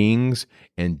of kings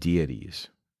and deities.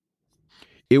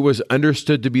 It was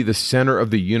understood to be the center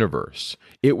of the universe.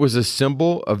 It was a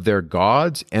symbol of their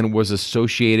gods and was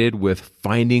associated with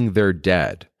finding their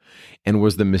dead, and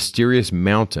was the mysterious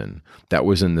mountain that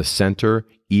was in the center,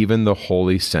 even the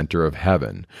holy center of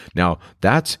heaven. Now,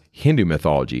 that's Hindu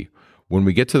mythology. When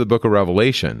we get to the book of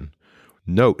Revelation,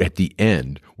 note at the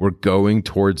end, we're going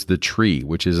towards the tree,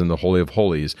 which is in the Holy of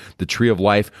Holies, the tree of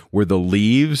life where the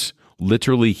leaves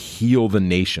literally heal the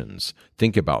nations.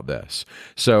 Think about this.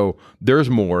 So there's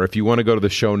more. If you want to go to the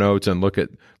show notes and look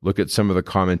at some of the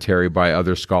commentary by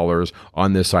other scholars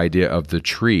on this idea of the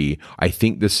tree, I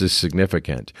think this is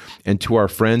significant. And to our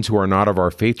friends who are not of our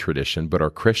faith tradition but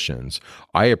are Christians,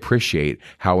 I appreciate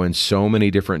how in so many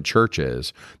different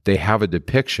churches they have a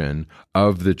depiction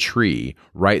of the tree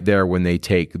right there when they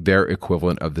take their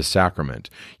equivalent of the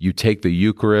sacrament. You take the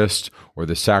Eucharist or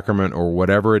the sacrament or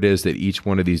whatever it is that each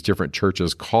one of these different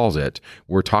churches calls it,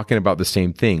 we're talking about the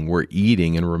same thing. We're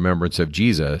eating in remembrance of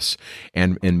Jesus.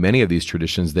 And in many of these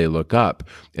traditions, they look up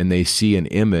and they see an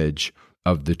image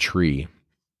of the tree.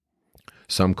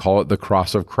 Some call it the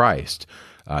cross of Christ.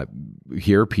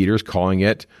 Here, Peter's calling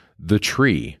it the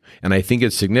tree. And I think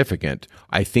it's significant.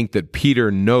 I think that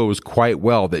Peter knows quite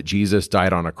well that Jesus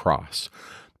died on a cross.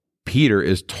 Peter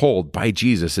is told by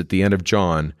Jesus at the end of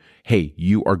John, hey,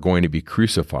 you are going to be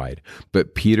crucified.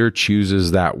 But Peter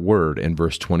chooses that word in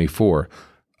verse 24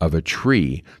 of a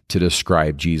tree to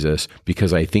describe Jesus,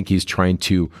 because I think he's trying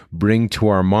to bring to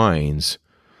our minds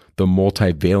the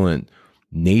multivalent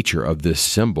nature of this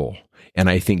symbol. And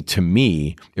I think to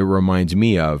me, it reminds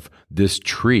me of this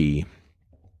tree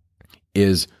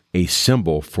is a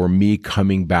symbol for me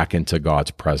coming back into God's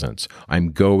presence.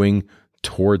 I'm going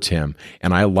towards him.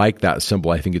 And I like that symbol.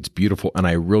 I think it's beautiful. And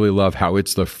I really love how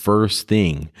it's the first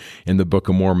thing in the Book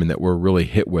of Mormon that we're really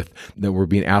hit with, that we're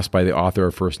being asked by the author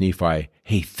of 1 Nephi,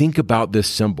 hey, think about this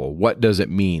symbol. What does it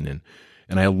mean?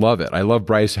 And I love it. I love,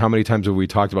 Bryce, how many times have we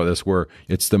talked about this where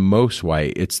it's the most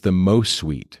white, it's the most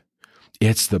sweet,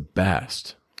 it's the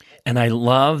best. And I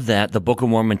love that the Book of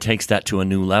Mormon takes that to a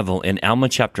new level. In Alma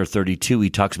chapter 32, he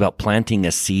talks about planting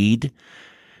a seed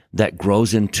that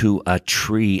grows into a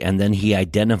tree, and then he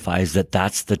identifies that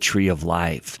that's the tree of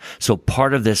life. So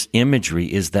part of this imagery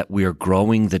is that we are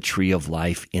growing the tree of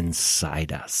life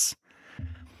inside us.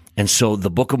 And so the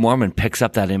Book of Mormon picks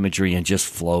up that imagery and just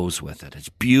flows with it. It's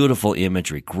beautiful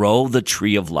imagery. Grow the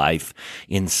tree of life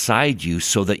inside you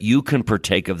so that you can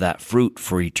partake of that fruit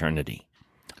for eternity.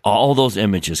 All those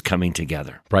images coming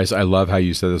together. Bryce, I love how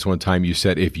you said this one time. You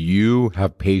said, if you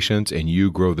have patience and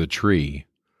you grow the tree,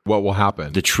 what will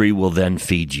happen? The tree will then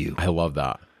feed you. I love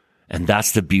that. And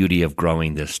that's the beauty of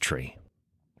growing this tree.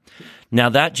 Now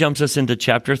that jumps us into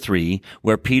chapter 3,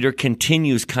 where Peter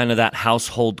continues kind of that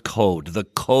household code, the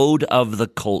code of the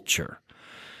culture.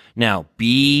 Now,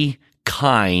 be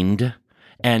kind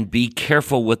and be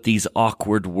careful with these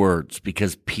awkward words,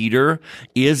 because Peter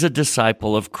is a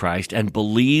disciple of Christ and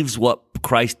believes what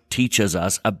Christ teaches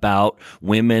us about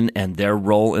women and their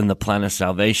role in the plan of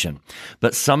salvation.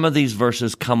 But some of these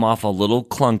verses come off a little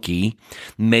clunky.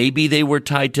 Maybe they were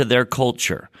tied to their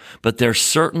culture, but they're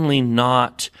certainly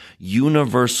not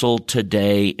universal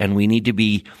today, and we need to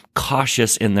be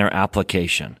cautious in their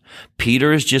application.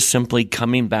 Peter is just simply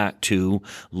coming back to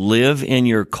live in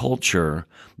your culture,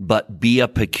 but be a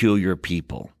peculiar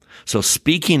people. So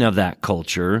speaking of that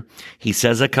culture, he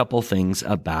says a couple things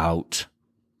about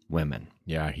women.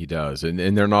 Yeah, he does. And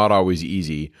they're not always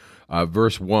easy.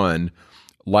 Verse 1,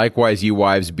 likewise, ye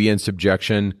wives, be in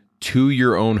subjection to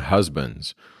your own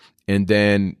husbands. And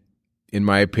then in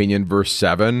my opinion, verse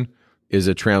 7 is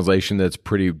a translation that's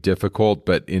pretty difficult,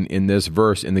 but in this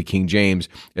verse, in the King James,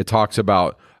 it talks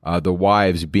about the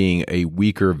wives being a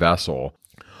weaker vessel.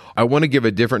 I want to give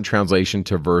a different translation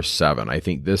to verse 7. I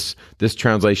think this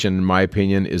translation, in my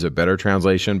opinion, is a better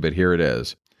translation, but here it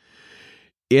is.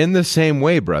 In the same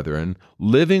way, brethren,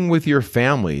 living with your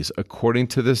families according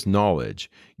to this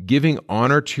knowledge, giving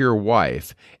honor to your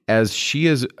wife, as she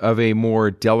is of a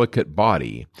more delicate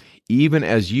body, even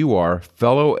as you are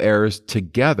fellow heirs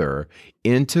together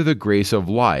into the grace of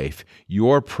life,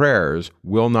 your prayers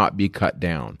will not be cut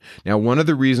down. Now, one of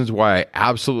the reasons why I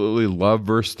absolutely love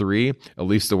verse 3, at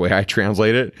least the way I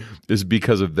translate it, is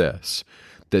because of this,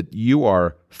 that you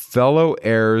are fellow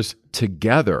heirs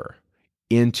together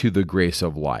into the grace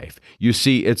of life. You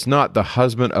see, it's not the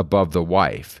husband above the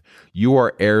wife. You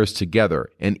are heirs together.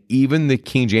 And even the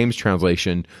King James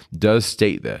translation does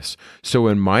state this. So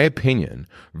in my opinion,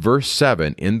 verse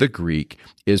 7 in the Greek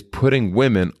is putting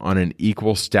women on an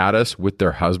equal status with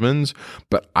their husbands.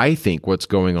 But I think what's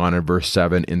going on in verse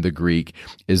 7 in the Greek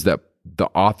is that the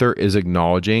author is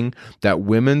acknowledging that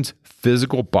women's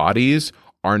physical bodies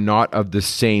are not of the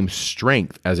same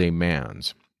strength as a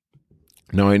man's.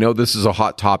 Now, I know this is a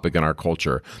hot topic in our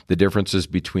culture, the differences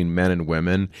between men and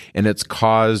women, and it's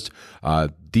caused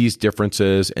these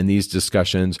differences and these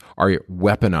discussions are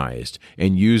weaponized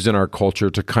and used in our culture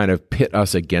to kind of pit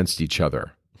us against each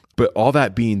other. But all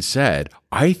that being said,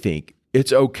 I think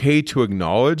it's okay to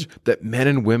acknowledge that men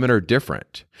and women are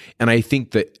different. And I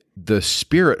think that the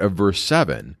spirit of verse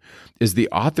 7 is the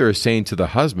author is saying to the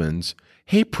husbands,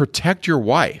 hey, protect your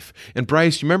wife. And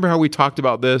Bryce, you remember how we talked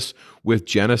about this with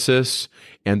Genesis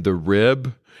and the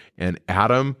rib and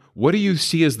Adam? What do you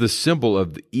see as the symbol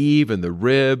of Eve and the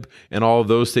rib and all of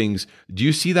those things? Do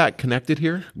you see that connected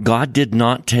here? God did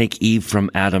not take Eve from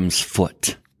Adam's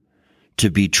foot to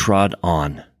be trod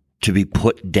on, to be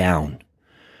put down.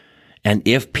 And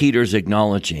if Peter's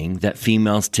acknowledging that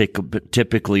females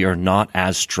typically are not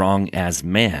as strong as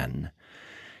men,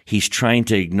 he's trying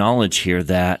to acknowledge here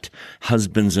that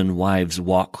husbands and wives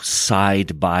walk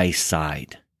side by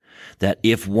side. That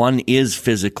if one is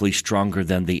physically stronger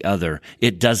than the other,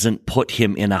 it doesn't put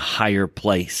him in a higher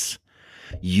place.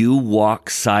 You walk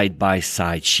side by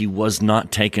side. She was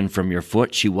not taken from your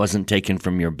foot. She wasn't taken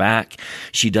from your back.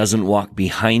 She doesn't walk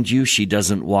behind you. She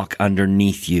doesn't walk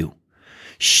underneath you.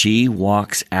 She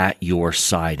walks at your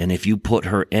side. And if you put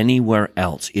her anywhere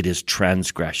else, it is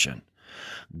transgression.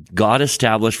 God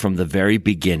established from the very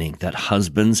beginning that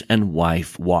husbands and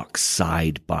wife walk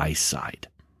side by side.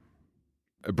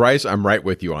 Bryce, I'm right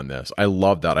with you on this. I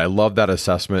love that. I love that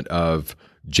assessment of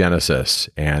Genesis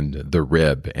and the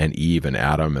rib and Eve and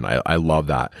Adam, and I love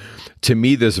that. To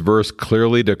me, this verse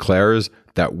clearly declares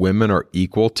that women are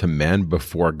equal to men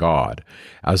before God,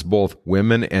 as both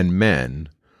women and men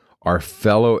are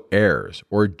fellow heirs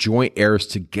or joint heirs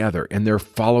together, and they're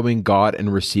following God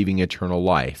and receiving eternal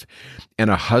life. And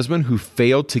a husband who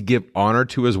failed to give honor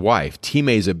to his wife, Time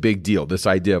is a big deal, this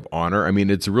idea of honor. I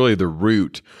mean, it's really the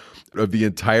root of the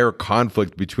entire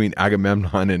conflict between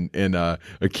Agamemnon and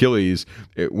Achilles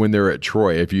when they're at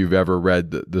Troy. If you've ever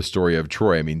read the story of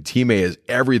Troy, I mean, Time is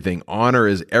everything. Honor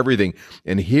is everything.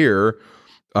 And here,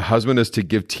 a husband is to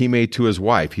give Time to his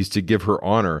wife. He's to give her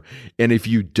honor. And if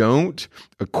you don't,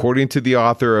 according to the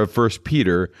author of 1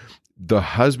 Peter, the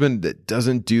husband that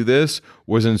doesn't do this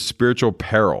was in spiritual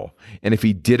peril. And if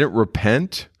he didn't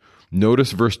repent,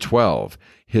 notice verse 12,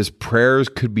 his prayers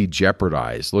could be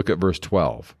jeopardized. Look at verse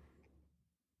 12.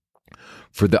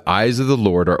 For the eyes of the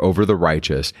Lord are over the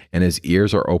righteous, and his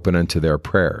ears are open unto their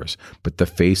prayers. But the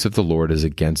face of the Lord is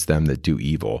against them that do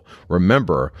evil.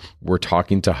 Remember, we're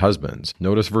talking to husbands.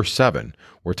 Notice verse 7.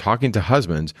 We're talking to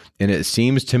husbands, and it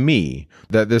seems to me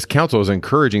that this counsel is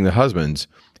encouraging the husbands,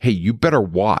 hey, you better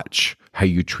watch how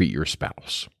you treat your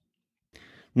spouse.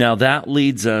 Now that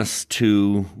leads us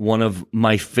to one of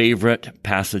my favorite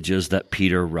passages that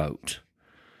Peter wrote.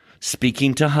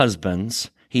 Speaking to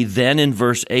husbands, he then in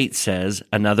verse 8 says,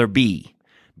 another be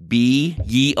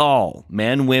ye all,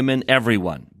 men, women,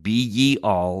 everyone, be ye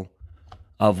all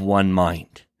of one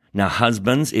mind. Now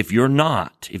husbands, if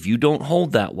you don't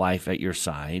hold that wife at your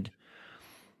side,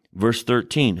 verse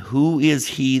 13, who is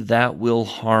he that will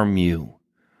harm you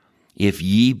if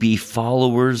ye be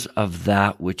followers of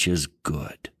that which is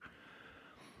good?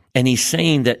 And he's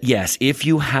saying that, yes, if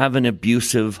you have an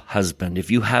abusive husband,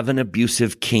 if you have an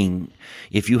abusive king,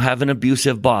 if you have an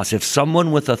abusive boss, if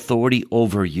someone with authority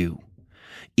over you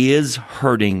is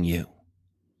hurting you,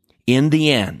 in the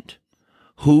end,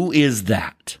 who is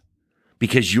that?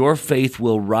 Because your faith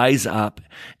will rise up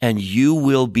and you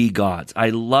will be God's. I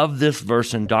love this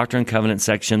verse in Doctrine and Covenants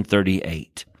section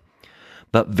 38.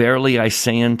 But verily I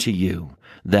say unto you,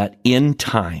 that in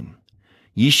time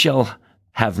ye shall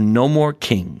have no more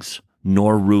kings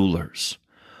nor rulers,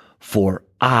 for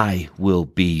I will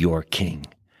be your king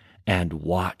and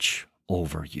watch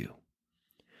over you.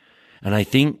 And I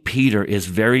think Peter is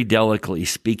very delicately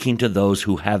speaking to those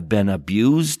who have been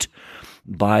abused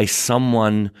by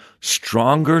someone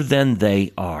stronger than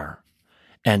they are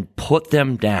and put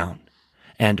them down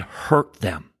and hurt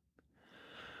them.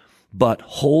 But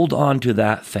hold on to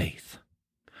that faith.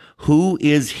 Who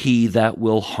is he that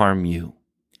will harm you,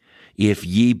 if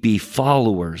ye be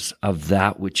followers of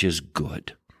that which is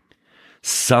good?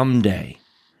 Someday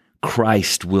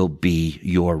Christ will be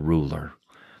your ruler,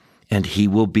 and he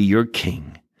will be your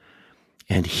king,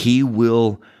 and he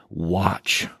will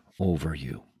watch over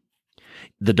you.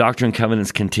 The Doctrine and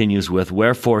Covenants continues with,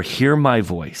 wherefore hear my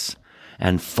voice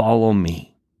and follow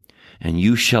me, and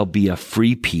you shall be a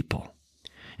free people,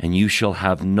 and you shall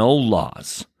have no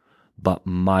laws but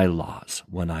my laws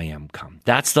when I am come.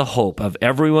 That's the hope of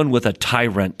everyone with a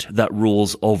tyrant that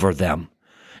rules over them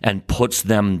and puts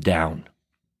them down.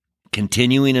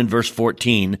 Continuing in verse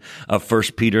 14 of 1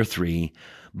 Peter 3,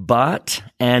 but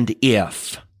and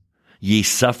if ye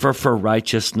suffer for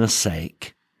righteousness'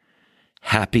 sake,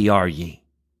 happy are ye,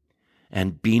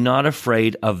 and be not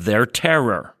afraid of their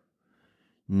terror,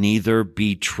 neither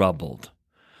be troubled.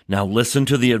 Now listen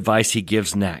to the advice he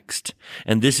gives next.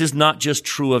 And this is not just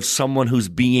true of someone who's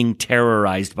being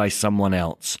terrorized by someone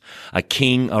else, a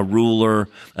king, a ruler,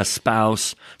 a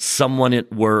spouse, someone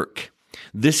at work.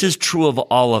 This is true of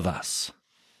all of us.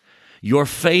 Your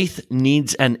faith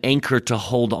needs an anchor to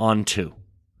hold on to.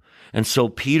 And so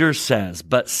Peter says,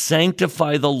 but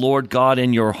sanctify the Lord God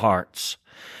in your hearts,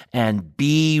 and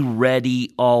be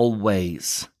ready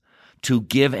always to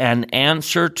give an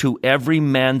answer to every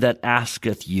man that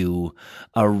asketh you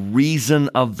a reason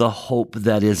of the hope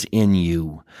that is in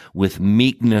you, with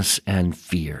meekness and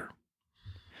fear.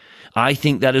 I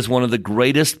think that is one of the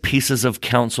greatest pieces of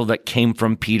counsel that came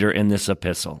from Peter in this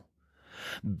epistle.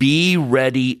 Be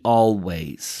ready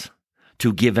always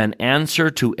to give an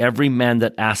answer to every man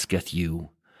that asketh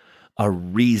you a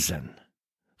reason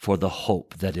for the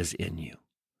hope that is in you.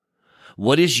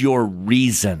 What is your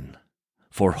reason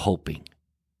for hoping?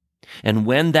 And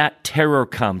when that terror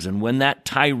comes and when that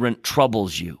tyrant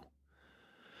troubles you,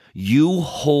 you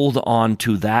hold on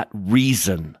to that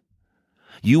reason.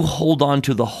 You hold on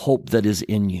to the hope that is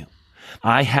in you.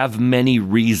 I have many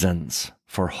reasons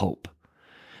for hope.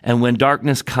 And when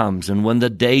darkness comes and when the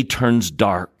day turns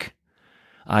dark,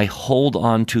 I hold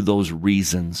on to those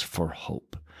reasons for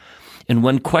hope. And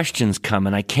when questions come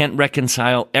and I can't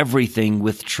reconcile everything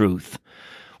with truth,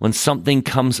 when something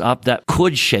comes up that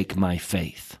could shake my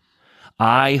faith,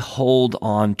 I hold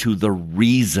on to the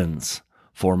reasons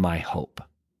for my hope.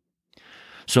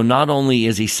 So not only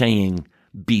is he saying,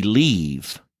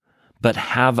 believe, but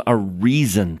have a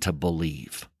reason to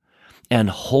believe and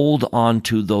hold on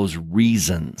to those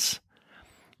reasons.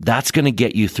 That's going to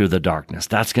get you through the darkness.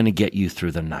 That's going to get you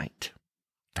through the night.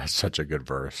 That's such a good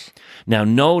verse. Now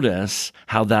notice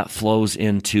how that flows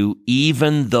into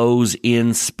even those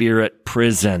in spirit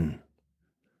prison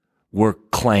were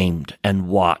claimed and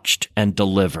watched and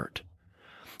delivered.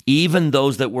 Even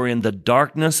those that were in the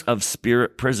darkness of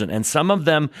spirit prison, and some of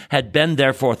them had been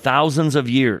there for thousands of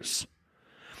years,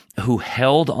 who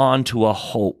held on to a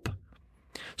hope,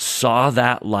 saw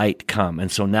that light come. And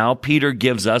so now Peter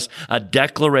gives us a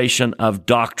declaration of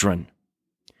doctrine.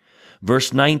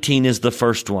 Verse 19 is the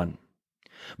first one.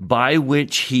 By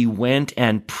which he went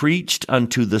and preached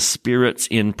unto the spirits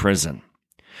in prison.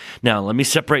 Now, let me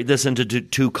separate this into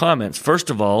two comments.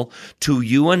 First of all, to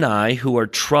you and I who are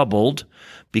troubled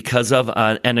because of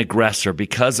an aggressor,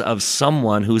 because of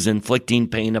someone who's inflicting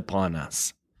pain upon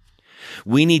us,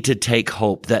 we need to take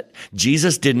hope that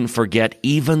Jesus didn't forget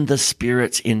even the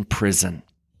spirits in prison.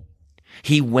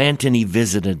 He went and he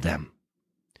visited them.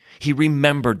 He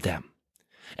remembered them.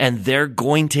 And they're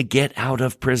going to get out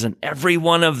of prison, every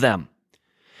one of them.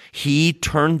 He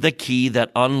turned the key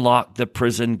that unlocked the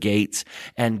prison gates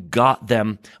and got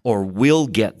them, or will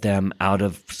get them, out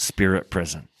of spirit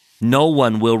prison. No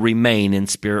one will remain in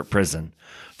spirit prison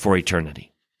for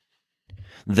eternity.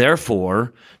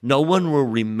 Therefore, no one will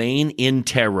remain in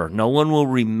terror. No one will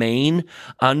remain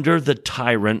under the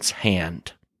tyrant's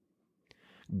hand.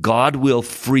 God will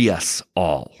free us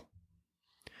all.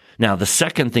 Now, the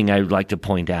second thing I would like to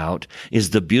point out is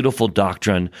the beautiful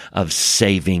doctrine of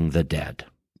saving the dead.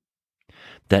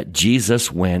 That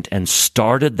Jesus went and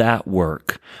started that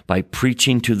work by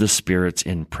preaching to the spirits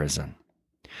in prison.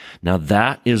 Now,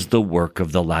 that is the work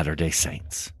of the Latter-day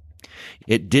Saints.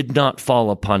 It did not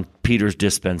fall upon Peter's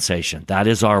dispensation. That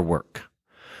is our work.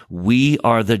 We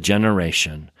are the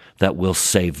generation that will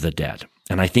save the dead.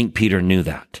 And I think Peter knew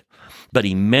that. But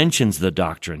he mentions the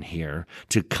doctrine here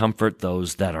to comfort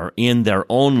those that are in their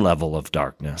own level of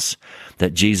darkness,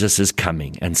 that Jesus is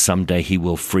coming and someday he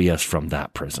will free us from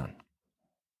that prison.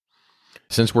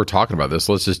 Since we're talking about this,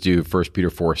 let's just do 1 Peter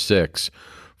 4:6.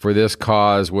 For this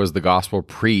cause was the gospel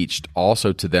preached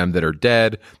also to them that are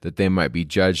dead, that they might be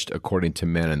judged according to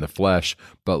men in the flesh,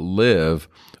 but live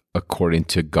according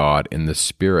to God in the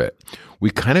Spirit. We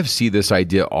kind of see this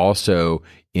idea also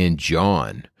in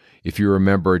John. If you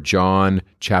remember John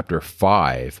chapter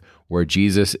 5, where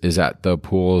Jesus is at the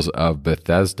pools of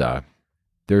Bethesda,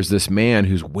 there's this man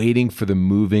who's waiting for the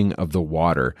moving of the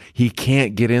water. He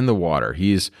can't get in the water.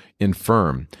 He's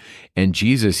infirm. And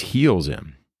Jesus heals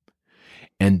him.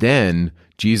 And then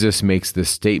Jesus makes this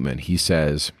statement. He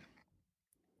says,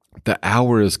 the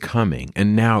hour is coming,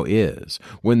 and now is,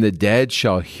 when the dead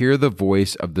shall hear the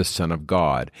voice of the Son of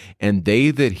God, and they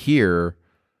that hear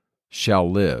shall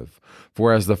live.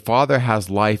 For as the Father has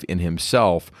life in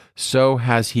himself, so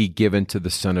has he given to the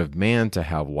Son of Man to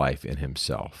have life in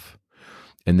himself.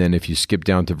 And then if you skip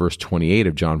down to verse 28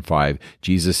 of John 5,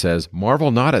 Jesus says,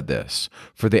 marvel not at this,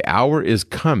 for the hour is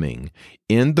coming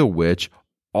in the which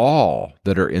all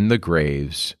that are in the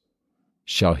graves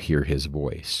shall hear his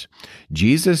voice.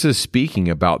 Jesus is speaking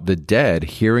about the dead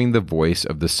hearing the voice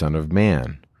of the Son of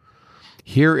Man.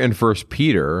 Here in 1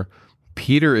 Peter,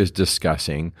 Peter is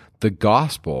discussing the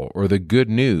gospel or the good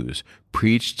news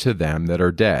preached to them that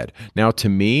are dead. Now, to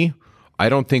me, I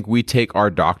don't think we take our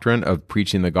doctrine of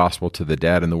preaching the gospel to the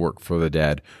dead and the work for the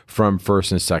dead from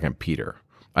 1st and 2nd Peter.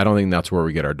 I don't think that's where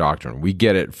we get our doctrine. We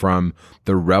get it from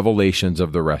the revelations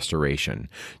of the restoration.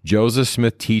 Joseph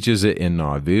Smith teaches it in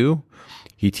Nauvoo.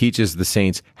 He teaches the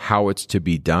saints how it's to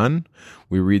be done.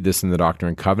 We read this in the Doctrine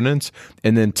and Covenants.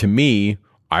 And then to me,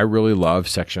 I really love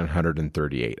section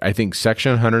 138. I think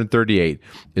section 138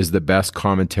 is the best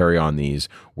commentary on these,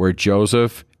 where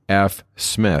Joseph F.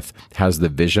 Smith has the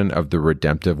vision of the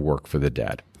redemptive work for the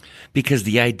dead. Because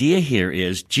the idea here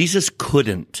is Jesus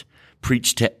couldn't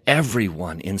preach to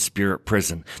everyone in spirit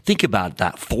prison. Think about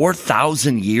that.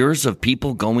 4,000 years of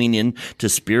people going into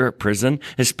spirit prison,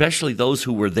 especially those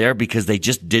who were there because they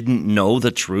just didn't know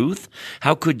the truth.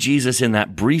 How could Jesus in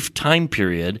that brief time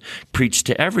period preach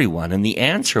to everyone? And the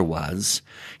answer was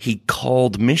he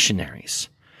called missionaries.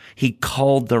 He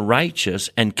called the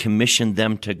righteous and commissioned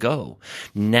them to go.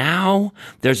 Now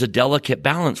there's a delicate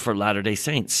balance for Latter-day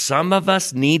Saints. Some of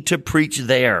us need to preach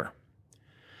there.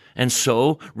 And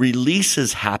so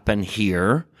releases happen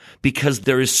here because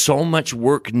there is so much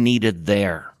work needed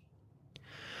there.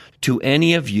 To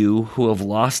any of you who have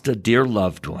lost a dear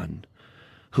loved one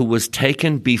who was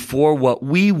taken before what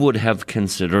we would have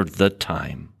considered the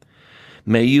time,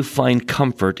 may you find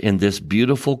comfort in this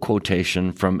beautiful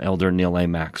quotation from Elder Neal A.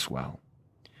 Maxwell.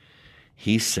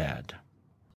 He said,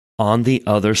 on the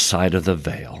other side of the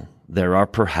veil, there are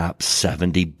perhaps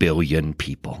 70 billion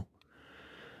people.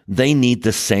 They need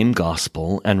the same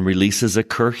gospel, and releases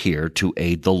occur here to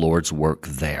aid the Lord's work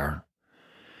there.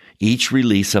 Each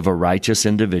release of a righteous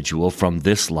individual from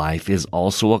this life is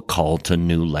also a call to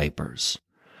new labors.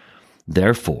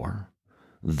 Therefore,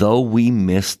 though we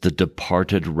miss the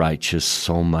departed righteous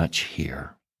so much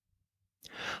here,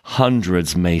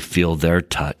 hundreds may feel their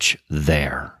touch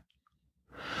there.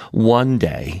 One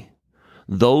day,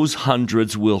 those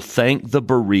hundreds will thank the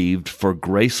bereaved for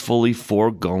gracefully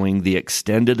foregoing the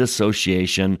extended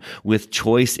association with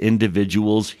choice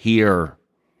individuals here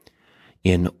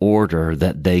in order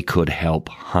that they could help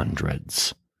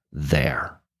hundreds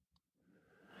there.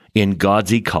 In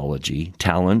God's ecology,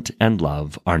 talent and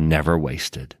love are never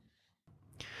wasted.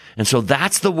 And so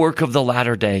that's the work of the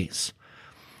latter days.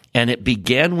 And it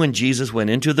began when Jesus went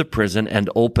into the prison and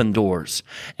opened doors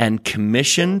and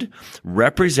commissioned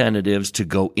representatives to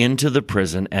go into the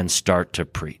prison and start to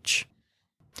preach.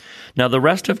 Now, the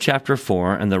rest of chapter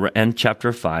 4 and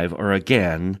chapter 5 are,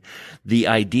 again, the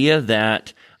idea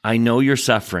that I know you're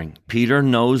suffering. Peter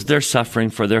knows they're suffering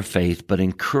for their faith, but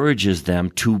encourages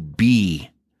them to be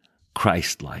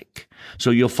Christ-like. So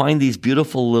you'll find these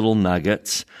beautiful little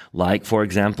nuggets, like, for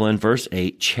example, in verse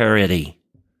 8, charity.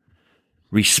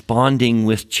 Responding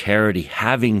with charity,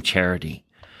 having charity,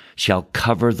 shall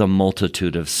cover the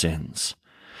multitude of sins.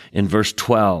 In verse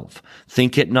 12,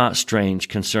 think it not strange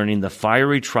concerning the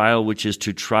fiery trial which is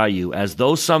to try you, as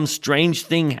though some strange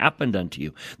thing happened unto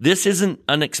you. This isn't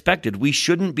unexpected. We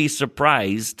shouldn't be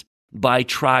surprised by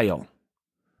trial,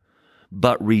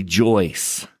 but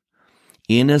rejoice,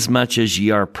 inasmuch as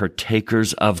ye are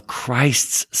partakers of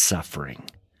Christ's suffering,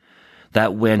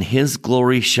 that when his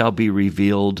glory shall be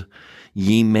revealed,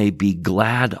 ye may be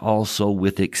glad also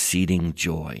with exceeding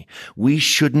joy. We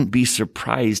shouldn't be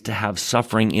surprised to have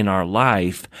suffering in our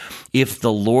life if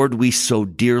the Lord we so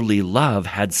dearly love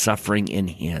had suffering in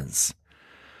his.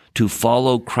 To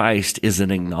follow Christ is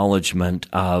an acknowledgement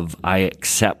of, I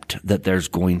accept that there's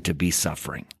going to be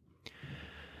suffering.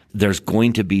 There's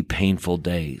going to be painful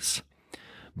days.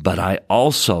 But I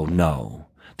also know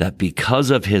that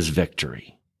because of his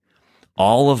victory,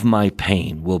 all of my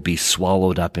pain will be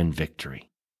swallowed up in victory.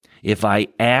 If I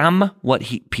am what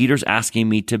Peter's asking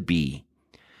me to be,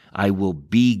 I will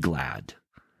be glad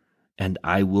and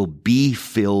I will be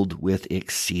filled with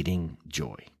exceeding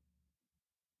joy.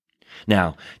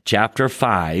 Now, chapter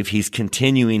 5, he's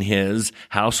continuing his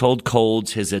household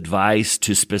codes, his advice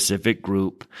to specific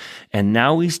group. And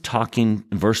now he's talking,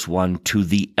 verse 1, to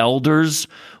the elders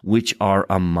which are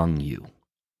among you.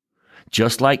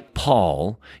 Just like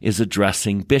Paul is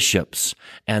addressing bishops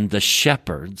and the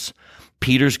shepherds,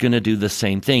 Peter's going to do the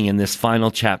same thing in this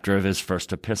final chapter of his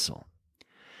first epistle.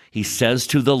 He says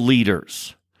to the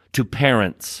leaders, to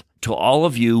parents, to all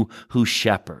of you who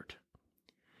shepherd,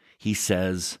 he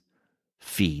says,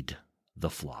 feed the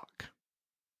flock.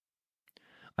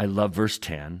 I love verse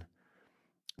 10.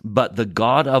 But the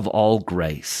God of all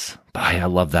grace, I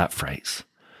love that phrase.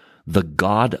 The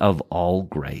God of all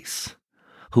grace,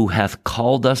 who hath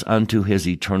called us unto his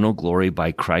eternal glory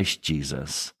by Christ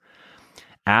Jesus,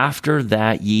 after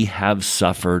that ye have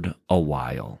suffered a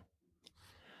while,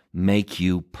 make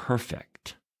you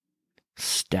perfect,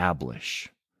 establish,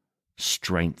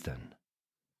 strengthen,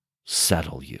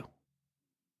 settle you.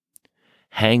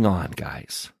 Hang on,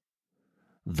 guys.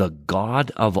 The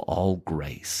God of all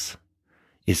grace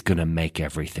is going to make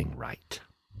everything right.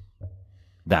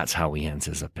 That's how he ends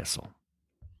his epistle.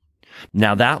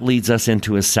 Now that leads us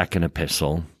into his second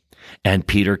epistle, and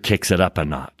Peter kicks it up a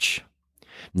notch.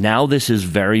 Now this is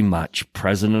very much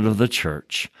president of the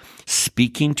church,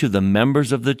 speaking to the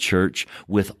members of the church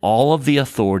with all of the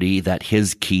authority that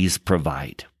his keys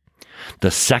provide.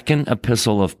 The second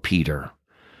epistle of Peter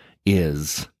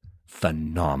is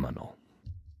phenomenal.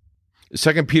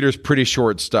 Second Peter's pretty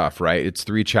short stuff, right? It's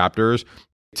 3 chapters.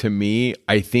 To me,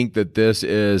 I think that this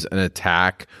is an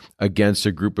attack against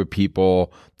a group of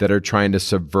people that are trying to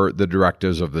subvert the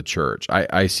directives of the church.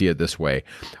 I see it this way.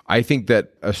 I think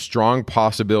that a strong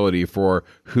possibility for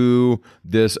who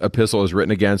this epistle is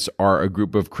written against are a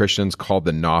group of Christians called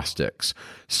the Gnostics.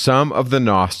 Some of the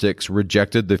Gnostics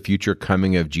rejected the future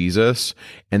coming of Jesus,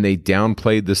 and they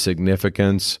downplayed the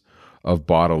significance of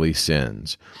bodily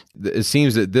sins. It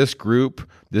seems that this group,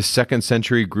 this second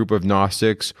century group of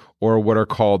Gnostics, or what are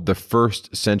called the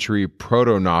first century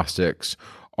proto-Gnostics,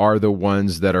 are the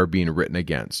ones that are being written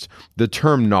against. The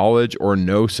term knowledge or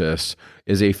gnosis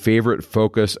is a favorite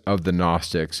focus of the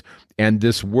Gnostics, and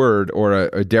this word, or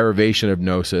a derivation of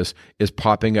gnosis, is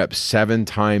popping up 7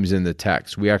 times in the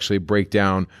text. We actually break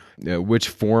down which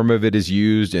form of it is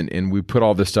used, and we put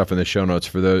all this stuff in the show notes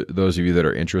for those of you that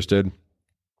are interested.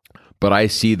 But I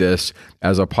see this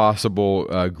as a possible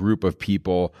group of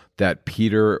people that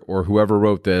Peter or whoever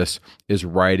wrote this is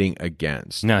writing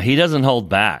against. Now, he doesn't hold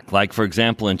back. Like, for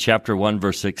example, in chapter 1,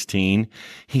 verse 16,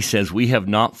 he says, we have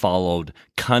not followed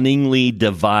cunningly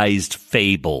devised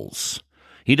fables.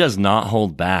 He does not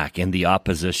hold back in the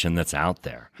opposition that's out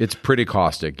there. It's pretty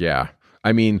caustic, yeah.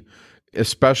 I mean,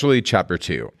 especially chapter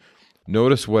 2.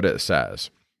 Notice what it says.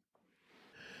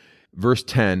 Verse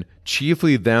 10,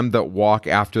 chiefly them that walk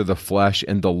after the flesh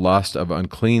in the lust of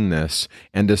uncleanness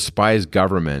and despise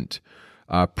government.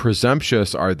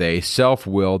 Presumptuous are they,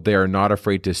 self-willed, they are not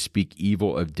afraid to speak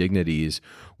evil of dignities,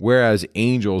 whereas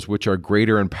angels, which are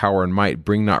greater in power and might,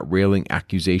 bring not railing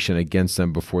accusation against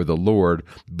them before the Lord.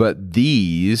 But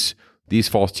these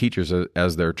false teachers,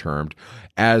 as they're termed,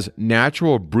 as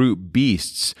natural brute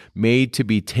beasts made to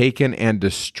be taken and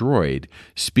destroyed,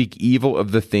 speak evil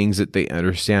of the things that they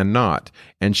understand not,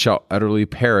 and shall utterly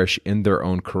perish in their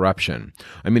own corruption.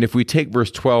 I mean, if we take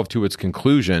verse 12 to its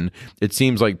conclusion, it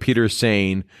seems like Peter's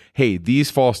saying, hey,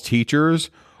 these false teachers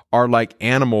are like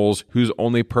animals whose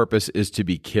only purpose is to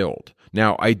be killed.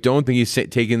 Now, I don't think he's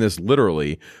taking this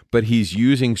literally, but he's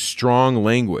using strong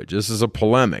language. This is a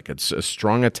polemic. It's a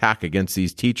strong attack against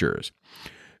these teachers.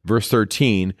 Verse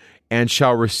 13, and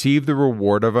shall receive the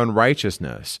reward of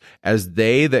unrighteousness, as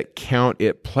they that count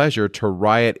it pleasure to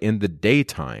riot in the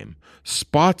daytime.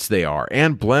 Spots they are,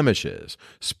 and blemishes,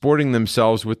 sporting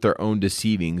themselves with their own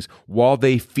deceivings, while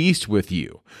they feast with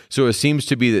you. So it seems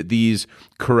to be that these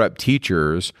corrupt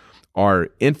teachers are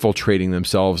infiltrating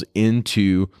themselves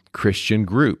into Christian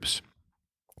groups.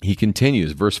 He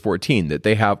continues, verse 14, that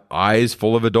they have eyes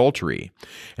full of adultery.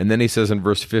 And then he says in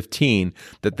verse 15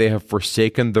 that they have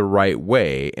forsaken the right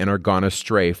way and are gone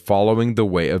astray, following the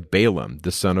way of Balaam,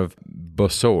 the son of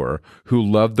Bosor, who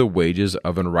loved the wages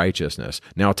of unrighteousness.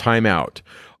 Now, time out.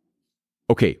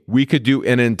 Okay, we could do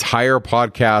an entire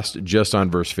podcast just on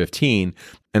verse 15,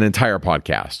 an entire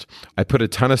podcast. I put a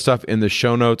ton of stuff in the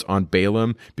show notes on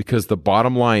Balaam because the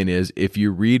bottom line is if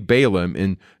you read Balaam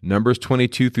in Numbers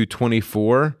 22 through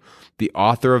 24, the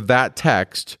author of that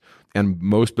text, and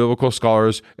most biblical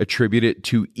scholars attribute it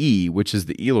to E, which is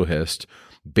the Elohist,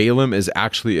 Balaam is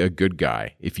actually a good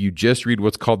guy. If you just read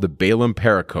what's called the Balaam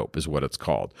pericope is what it's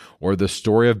called, or the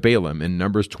story of Balaam in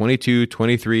Numbers 22,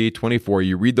 23, 24,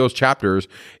 you read those chapters,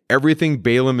 everything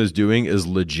Balaam is doing is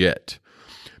legit.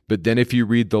 But then if you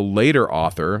read the later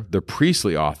author, the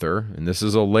priestly author, and this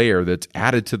is a layer that's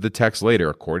added to the text later,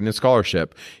 according to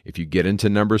scholarship, if you get into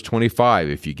Numbers 25,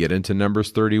 if you get into Numbers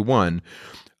 31,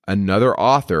 another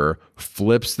author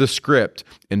flips the script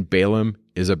and Balaam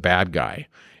is a bad guy.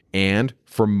 And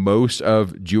for most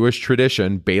of Jewish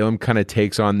tradition, Balaam kind of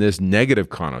takes on this negative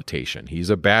connotation. He's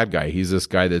a bad guy. He's this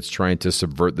guy that's trying to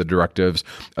subvert the directives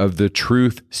of the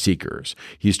truth seekers.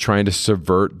 He's trying to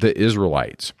subvert the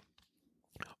Israelites.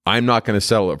 I'm not going to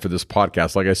settle it for this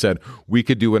podcast. Like I said, we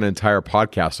could do an entire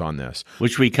podcast on this.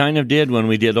 Which we kind of did when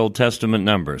we did Old Testament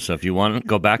Numbers. So if you want to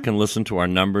go back and listen to our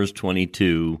Numbers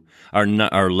 22,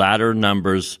 our latter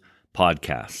Numbers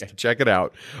podcast. Check it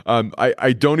out.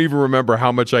 I don't even remember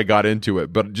how much I got into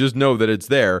it, but just know that it's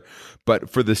there.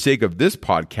 But for the sake of this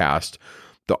podcast,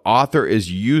 the author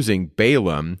is using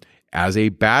Balaam as a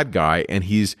bad guy, and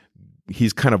he's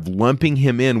kind of lumping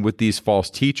him in with these false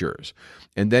teachers.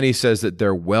 And then he says that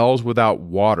they're wells without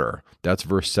water. That's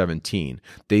verse 17.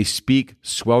 They speak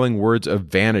swelling words of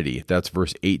vanity. That's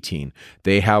verse 18.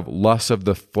 They have lusts of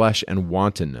the flesh and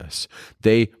wantonness.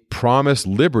 They promise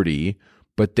liberty,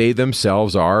 but they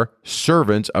themselves are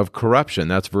servants of corruption.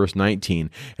 That's verse 19.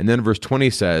 And then verse 20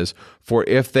 says, for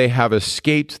if they have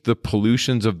escaped the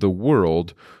pollutions of the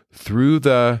world through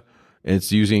the, and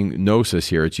it's using gnosis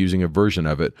here, it's using a version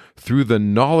of it, through the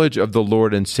knowledge of the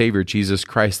Lord and Savior Jesus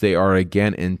Christ, they are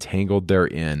again entangled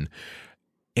therein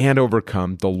and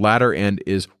overcome. The latter end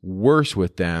is worse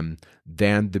with them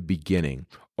than the beginning.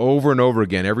 Over and over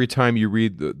again, every time you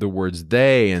read the words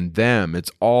they and them, it's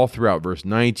all throughout verse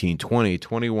 19, 20,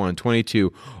 21,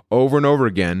 22, over and over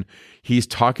again, he's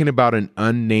talking about an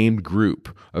unnamed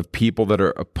group of people that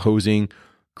are opposing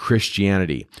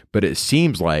Christianity. But it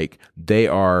seems like they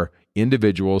are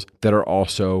individuals that are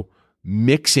also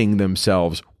mixing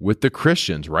themselves with the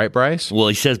Christians, right, Bryce? Well,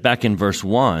 he says back in verse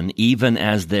 1, even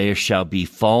as there shall be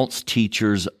false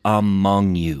teachers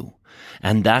among you.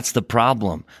 And that's the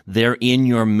problem. They're in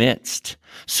your midst.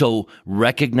 So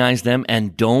recognize them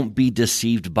and don't be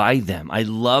deceived by them. I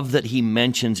love that he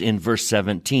mentions in verse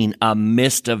 17, a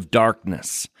mist of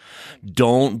darkness.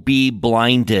 Don't be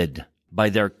blinded by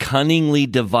their cunningly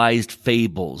devised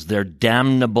fables, their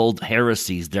damnable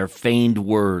heresies, their feigned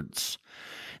words.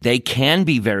 They can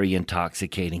be very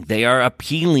intoxicating. They are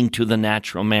appealing to the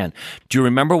natural man. Do you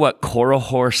remember what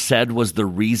Korihor said was the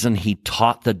reason he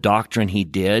taught the doctrine he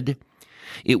did?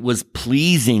 It was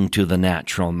pleasing to the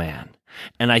natural man.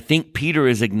 And I think Peter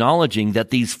is acknowledging that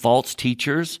these false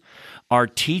teachers are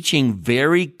teaching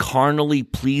very carnally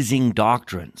pleasing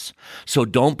doctrines. So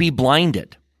don't be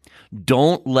blinded.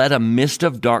 Don't let a mist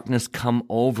of darkness come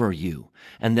over you.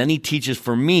 And then he teaches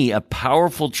for me a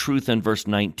powerful truth in verse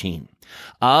 19.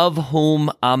 Of whom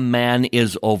a man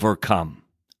is overcome,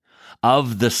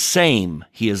 of the same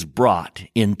he is brought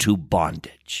into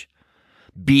bondage.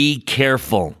 Be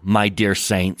careful, my dear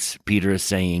saints, Peter is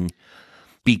saying.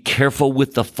 Be careful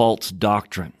with the false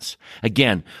doctrines.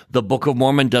 Again, the Book of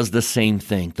Mormon does the same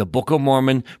thing. The Book of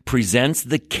Mormon presents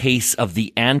the case of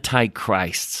the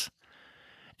Antichrists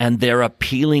and their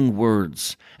appealing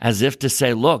words as if to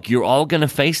say, look, you're all going to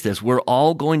face this. We're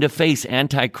all going to face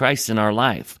Antichrists in our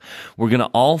life. We're going to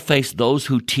all face those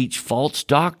who teach false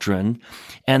doctrine,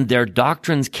 and their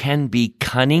doctrines can be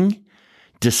cunning,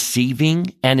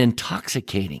 deceiving, and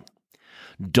intoxicating.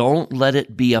 Don't let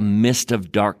it be a mist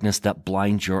of darkness that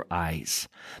blinds your eyes,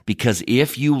 because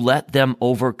if you let them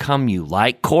overcome you,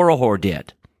 like Korihor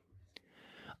did,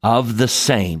 of the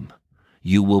same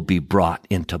you will be brought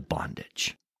into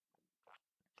bondage.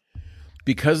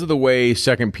 Because of the way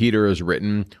 2 Peter is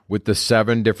written, with the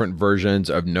 7 different versions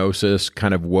of gnosis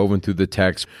kind of woven through the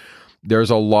text,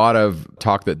 there's a lot of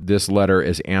talk that this letter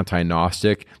is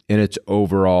anti-Gnostic in its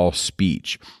overall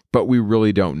speech, but we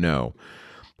really don't know.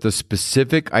 The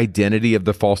specific identity of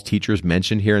the false teachers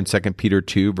mentioned here in 2 Peter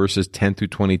 2, verses 10 through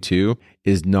 22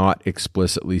 is not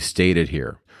explicitly stated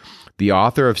here. The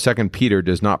author of 2 Peter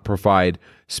does not provide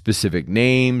specific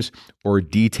names or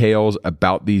details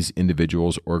about these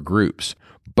individuals or groups.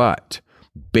 But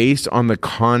based on the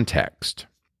context,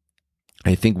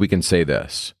 I think we can say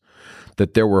this,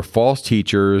 that there were false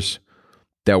teachers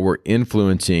that were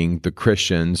influencing the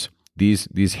Christians,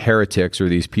 these heretics or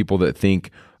these people that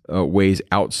think ways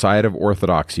outside of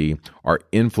orthodoxy are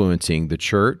influencing the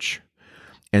church.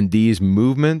 And these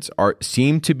movements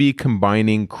seem to be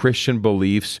combining Christian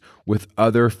beliefs with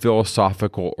other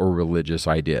philosophical or religious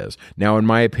ideas. Now, in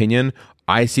my opinion,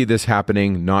 I see this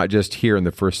happening not just here in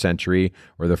the first century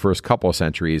or the first couple of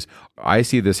centuries. I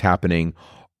see this happening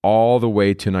all the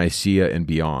way to Nicaea and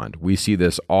beyond. We see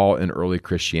this all in early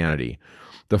Christianity.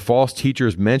 The false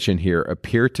teachers mentioned here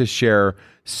appear to share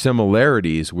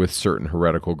similarities with certain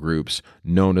heretical groups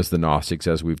known as the Gnostics,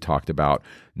 as we've talked about.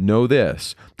 Know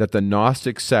this, that the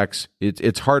Gnostic sects,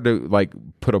 it's hard to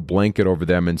put a blanket over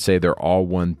them and say they're all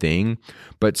one thing,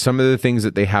 but some of the things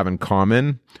that they have in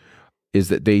common is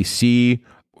that they see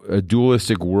a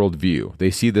dualistic worldview.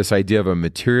 They see this idea of a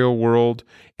material world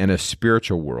and a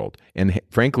spiritual world. And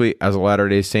frankly, as a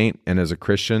Latter-day Saint and as a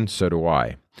Christian, so do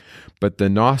I. But the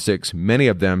Gnostics, many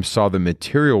of them saw the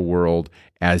material world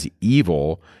as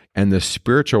evil and the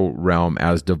spiritual realm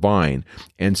as divine.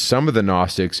 And some of the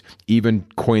Gnostics even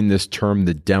coined this term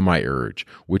the demiurge,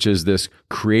 which is this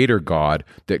creator God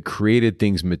that created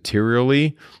things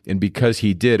materially. And because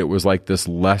he did, it was like this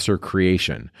lesser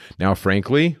creation. Now,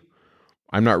 frankly,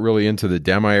 I'm not really into the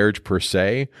demiurge per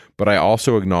se, but I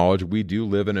also acknowledge we do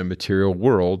live in a material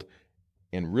world.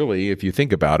 And really, if you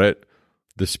think about it,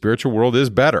 the spiritual world is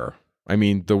better. I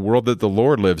mean, the world that the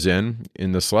Lord lives in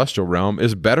the celestial realm,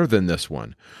 is better than this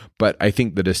one. But I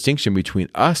think the distinction between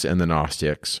us and the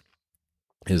Gnostics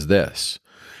is this.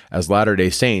 As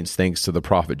Latter-day Saints, thanks to the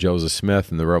prophet Joseph Smith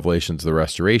and the revelations of the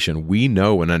Restoration, we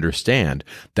know and understand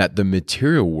that the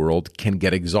material world can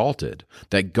get exalted,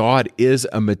 that God is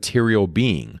a material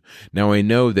being. Now, I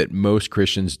know that most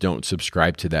Christians don't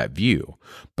subscribe to that view,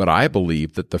 but I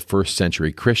believe that the first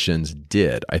century Christians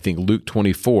did. I think Luke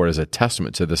 24 is a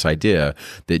testament to this idea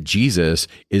that Jesus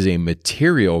is a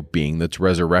material being that's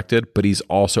resurrected, but he's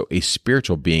also a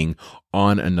spiritual being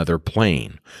on another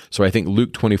plane. So I think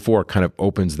Luke 24 kind of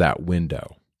opens that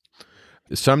window.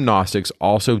 Some Gnostics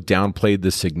also downplayed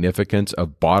the significance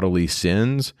of bodily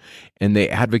sins, and they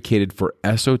advocated for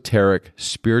esoteric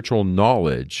spiritual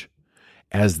knowledge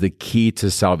as the key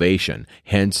to salvation,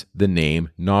 hence the name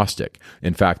Gnostic.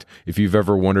 In fact, if you've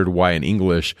ever wondered why in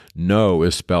English know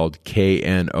is spelled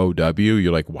K-N-O-W,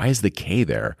 you're like, why is the K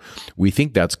there? We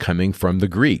think that's coming from the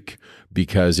Greek,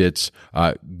 because it's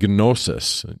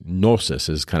gnosis. Gnosis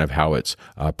is kind of how it's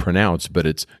pronounced, but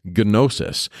it's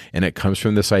gnosis, and it comes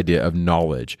from this idea of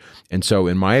knowledge. And so,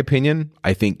 in my opinion,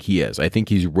 I think he is. I think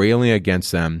he's railing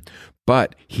against them,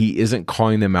 but he isn't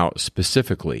calling them out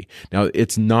specifically. Now,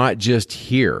 it's not just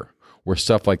here where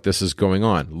stuff like this is going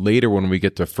on. Later, when we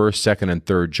get to 1st, 2nd, and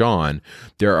 3rd John,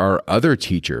 there are other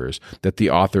teachers that the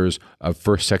authors of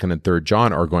 1st, 2nd, and 3rd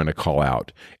John are going to call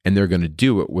out, and they're going to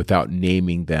do it without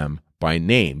naming them by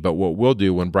name. But what we'll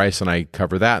do when Bryce and I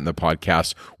cover that in the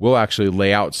podcast, we'll actually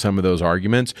lay out some of those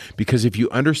arguments, because if you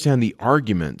understand the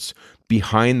arguments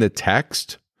behind the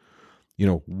text,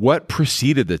 what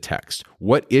preceded the text?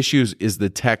 What issues is the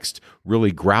text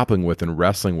really grappling with and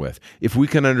wrestling with? If we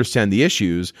can understand the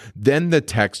issues, then the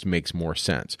text makes more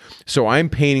sense. So I'm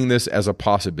painting this as a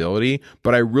possibility,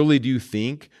 but I really do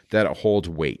think that it holds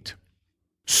weight.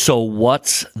 So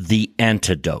what's the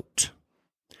antidote?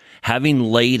 Having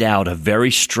laid out a very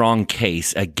strong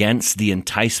case against the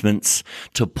enticements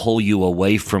to pull you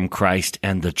away from Christ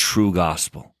and the true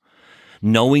gospel,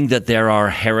 knowing that there are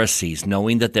heresies,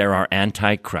 knowing that there are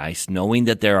antichrists, knowing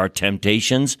that there are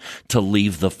temptations to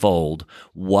leave the fold,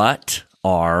 what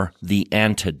are the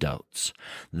antidotes?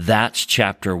 That's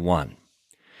chapter 1.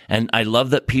 And I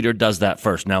love that Peter does that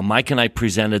first. Now, Mike and I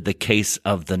presented the case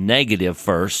of the negative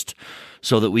first,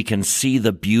 so that we can see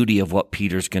the beauty of what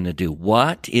Peter's going to do.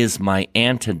 What is my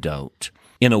antidote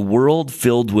in a world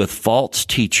filled with false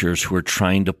teachers who are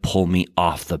trying to pull me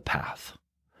off the path?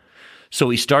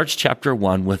 So he starts chapter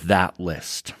 1 with that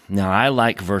list. Now, I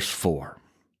like verse 4.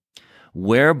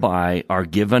 Whereby are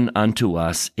given unto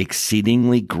us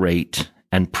exceedingly great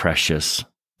and precious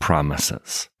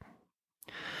promises,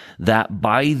 that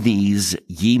by these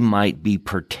ye might be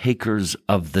partakers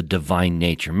of the divine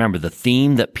nature. Remember, the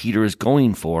theme that Peter is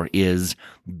going for is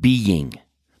being,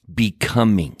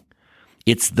 becoming.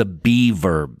 It's the be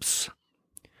verbs.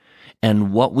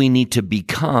 And what we need to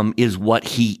become is what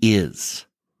he is.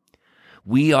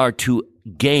 We are to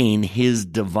gain his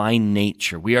divine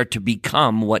nature. We are to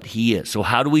become what he is. So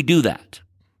how do we do that?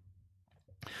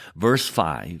 Verse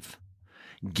 5,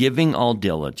 giving all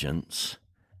diligence,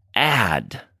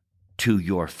 add to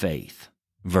your faith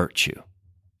virtue,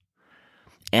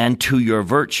 and to your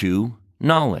virtue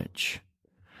knowledge,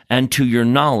 and to your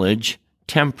knowledge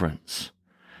temperance,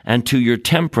 and to your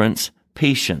temperance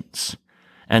patience,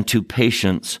 and to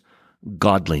patience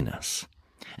godliness,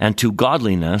 and to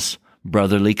godliness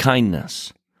brotherly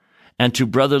kindness, and to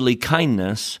brotherly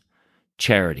kindness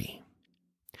charity.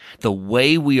 The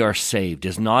way we are saved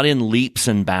is not in leaps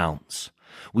and bounds.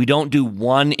 We don't do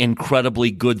one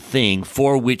incredibly good thing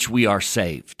for which we are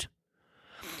saved.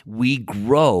 We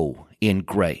grow in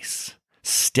grace,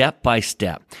 step by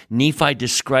step. Nephi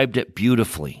described it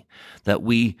beautifully, that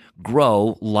we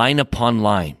grow line upon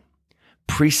line,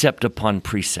 precept upon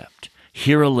precept,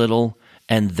 here a little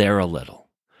and there a little.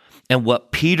 And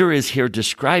what Peter is here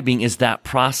describing is that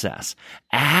process.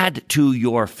 Add to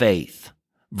your faith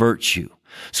virtue.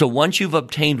 So once you've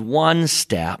obtained one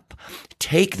step,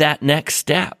 take that next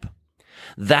step.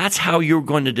 That's how you're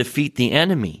going to defeat the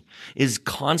enemy, is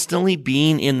constantly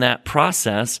being in that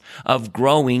process of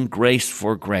growing grace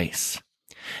for grace.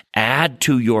 Add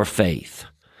to your faith,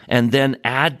 and then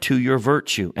add to your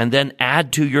virtue, and then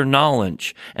add to your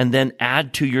knowledge, and then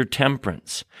add to your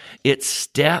temperance. It's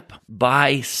step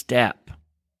by step.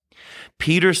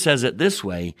 Peter says it this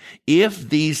way, if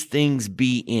these things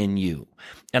be in you.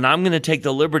 And I'm going to take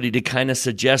the liberty to kind of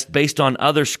suggest, based on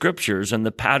other scriptures and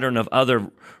the pattern of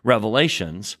other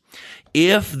revelations,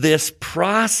 if this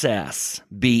process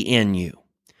be in you.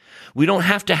 We don't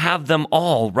have to have them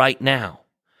all right now.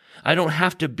 I don't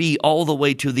have to be all the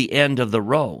way to the end of the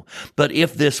row. But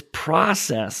if this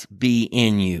process be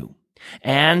in you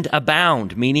and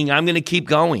abound, meaning I'm going to keep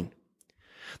going.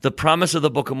 The promise of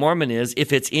the Book of Mormon is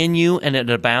if it's in you and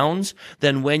it abounds,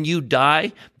 then when you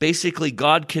die, basically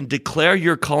God can declare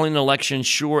your calling and election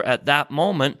sure at that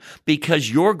moment because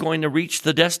you're going to reach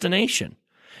the destination.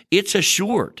 It's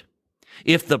assured.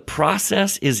 If the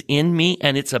process is in me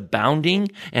and it's abounding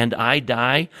and I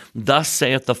die, thus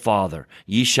saith the Father,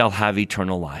 ye shall have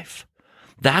eternal life.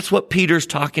 That's what Peter's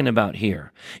talking about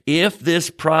here. If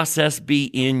this process be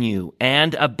in you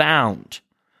and abound,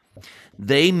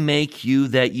 they make you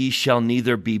that ye shall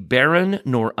neither be barren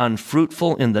nor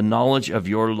unfruitful in the knowledge of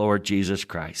your Lord Jesus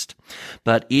Christ.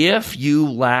 But if you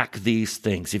lack these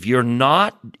things, if you're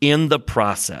not in the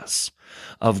process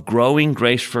of growing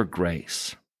grace for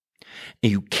grace,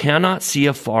 you cannot see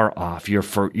afar off,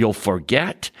 you'll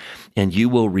forget, and you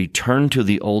will return to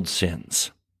the old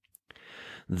sins.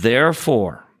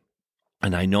 Therefore,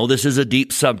 and I know this is a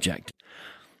deep subject,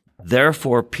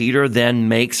 therefore Peter then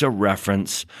makes a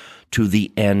reference to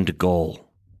the end goal.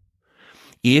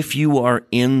 If you are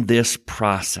in this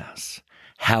process,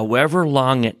 however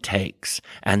long it takes,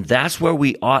 and that's where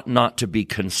we ought not to be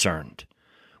concerned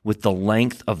with the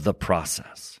length of the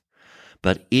process.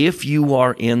 But if you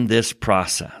are in this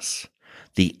process,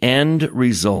 the end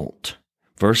result,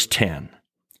 verse 10,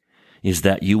 is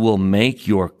that you will make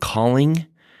your calling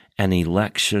and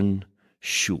election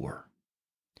sure.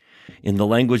 In the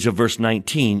language of verse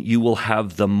 19, you will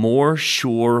have the more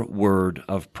sure word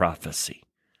of prophecy.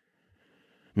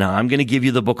 Now, I'm going to give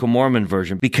you the Book of Mormon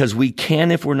version because we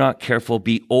can, if we're not careful,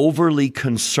 be overly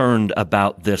concerned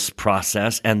about this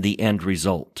process and the end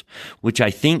result, which I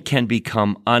think can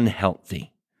become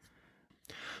unhealthy.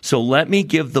 So let me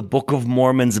give the Book of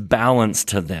Mormon's balance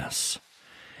to this.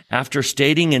 After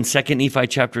stating in 2 Nephi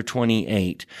chapter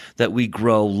 28 that we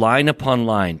grow line upon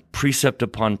line, precept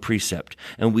upon precept,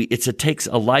 and it takes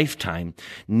a lifetime,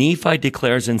 Nephi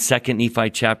declares in 2 Nephi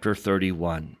chapter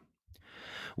 31,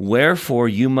 wherefore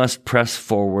you must press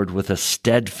forward with a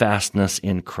steadfastness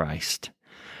in Christ,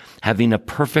 having a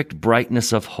perfect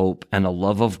brightness of hope and a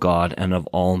love of God and of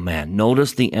all men.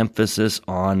 Notice the emphasis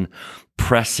on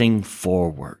pressing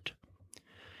forward.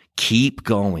 Keep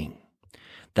going.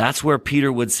 That's where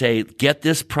Peter would say, get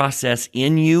this process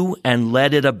in you and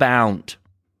let it abound.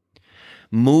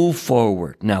 Move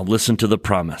forward. Now listen to the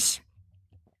promise.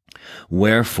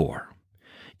 Wherefore,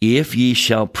 if ye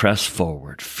shall press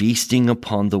forward, feasting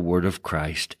upon the word of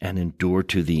Christ and endure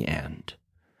to the end,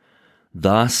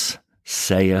 thus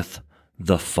saith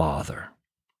the Father,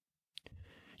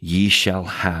 ye shall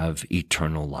have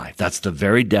eternal life. That's the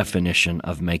very definition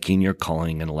of making your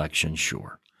calling and election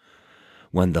sure.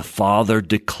 When the Father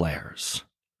declares,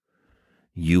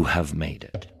 you have made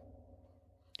it.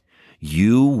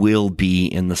 You will be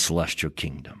in the celestial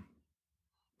kingdom.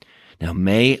 Now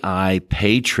may I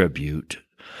pay tribute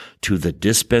to the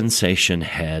dispensation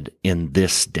head in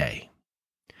this day,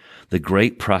 the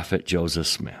great prophet Joseph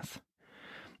Smith.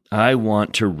 I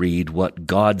want to read what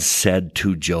God said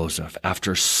to Joseph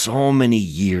after so many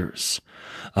years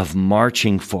of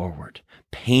marching forward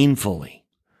painfully.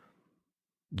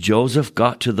 Joseph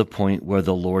got to the point where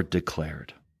the Lord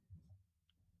declared,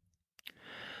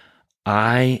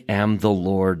 I am the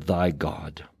Lord thy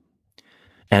God,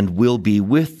 and will be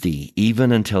with thee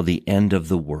even until the end of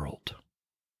the world,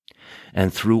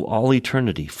 and through all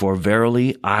eternity. For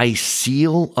verily I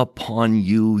seal upon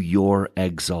you your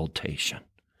exaltation,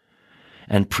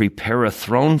 and prepare a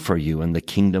throne for you in the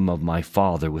kingdom of my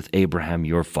father with Abraham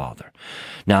your father.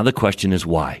 Now the question is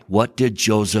why? What did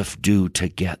Joseph do to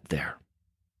get there?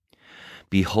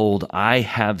 Behold, I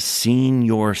have seen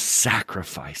your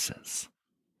sacrifices,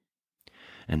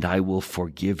 and I will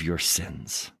forgive your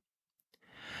sins.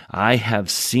 I have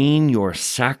seen your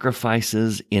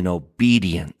sacrifices in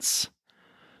obedience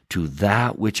to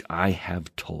that which I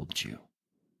have told you.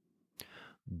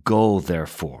 Go,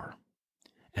 therefore,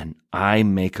 and I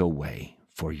make a way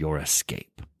for your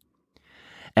escape,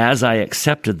 as I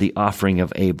accepted the offering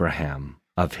of Abraham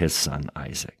of his son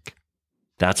Isaac.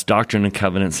 That's Doctrine and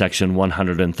Covenants, section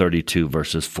 132,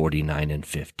 verses 49 and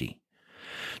 50.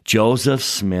 Joseph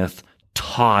Smith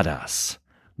taught us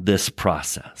this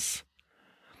process.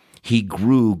 He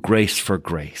grew grace for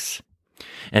grace.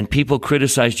 And people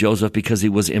criticized Joseph because he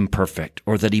was imperfect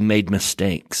or that he made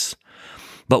mistakes.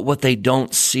 But what they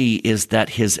don't see is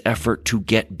that his effort to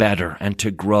get better and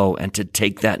to grow and to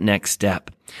take that next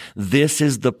step, this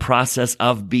is the process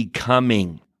of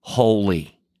becoming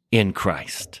holy in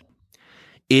Christ.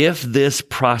 If this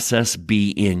process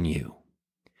be in you,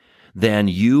 then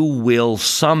you will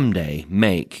someday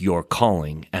make your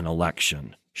calling and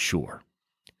election sure.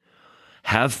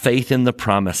 Have faith in the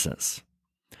promises.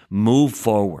 Move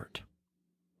forward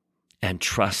and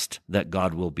trust that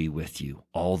God will be with you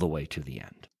all the way to the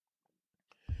end.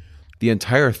 The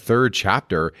entire third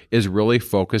chapter is really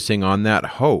focusing on that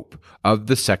hope of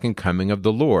the second coming of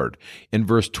the Lord. In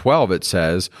verse 12, it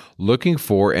says, looking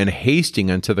for and hasting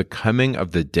unto the coming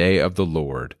of the day of the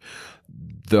Lord.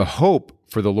 The hope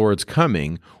for the Lord's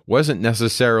coming wasn't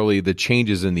necessarily the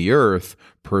changes in the earth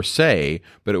per se,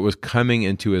 but it was coming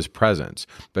into his presence.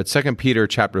 But 2 Peter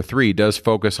chapter 3 does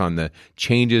focus on the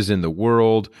changes in the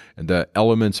world, and the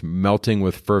elements melting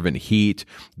with fervent heat,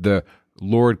 the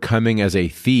Lord coming as a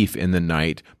thief in the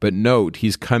night. But note,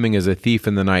 he's coming as a thief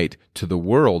in the night to the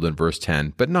world in verse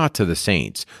 10, but not to the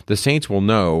saints. The saints will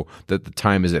know that the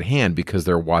time is at hand because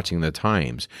they're watching the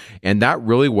times. And that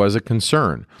really was a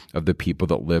concern of the people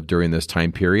that lived during this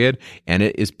time period, and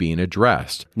it is being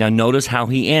addressed. Now notice how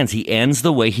he ends. He ends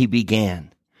the way he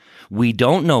began. We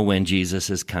don't know when Jesus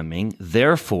is coming,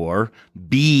 therefore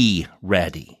be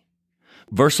ready.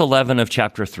 Verse 11 of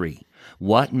chapter 3.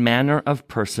 What manner of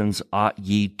persons ought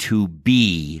ye to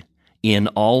be in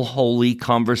all holy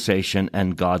conversation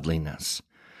and godliness?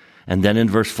 And then in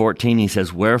verse 14, he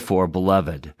says, wherefore,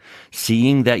 beloved,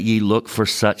 seeing that ye look for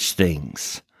such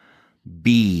things,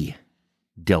 be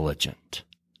diligent.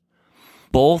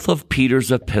 Both of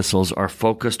Peter's epistles are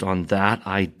focused on that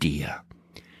idea.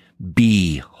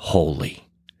 Be holy.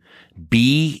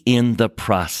 Be in the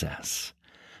process.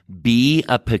 Be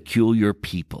a peculiar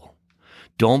people.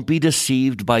 Don't be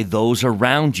deceived by those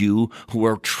around you who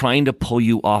are trying to pull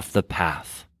you off the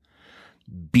path.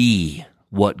 Be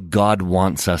what God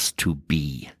wants us to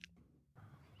be.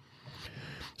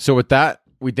 So with that,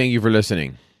 we thank you for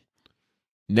listening.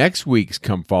 Next week's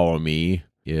Come Follow Me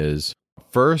is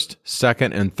 1st,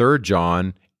 2nd, and 3rd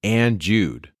John and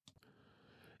Jude.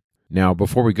 Now,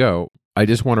 before we go, I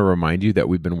just want to remind you that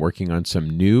we've been working on some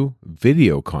new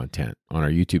video content on our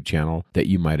YouTube channel that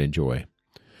you might enjoy.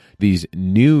 These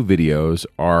new videos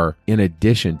are in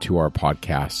addition to our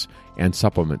podcasts and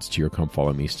supplements to your Come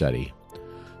Follow Me study.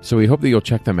 So we hope that you'll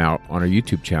check them out on our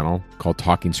YouTube channel called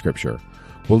Talking Scripture.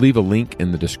 We'll leave a link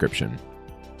in the description.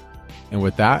 And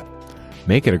with that,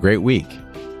 make it a great week.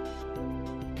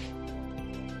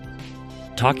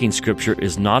 Talking Scripture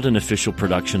is not an official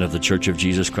production of The Church of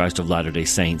Jesus Christ of Latter-day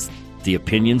Saints. The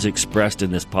opinions expressed in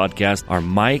this podcast are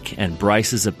Mike and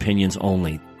Bryce's opinions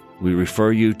only. We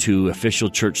refer you to official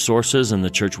church sources and the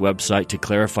church website to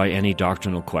clarify any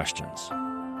doctrinal questions.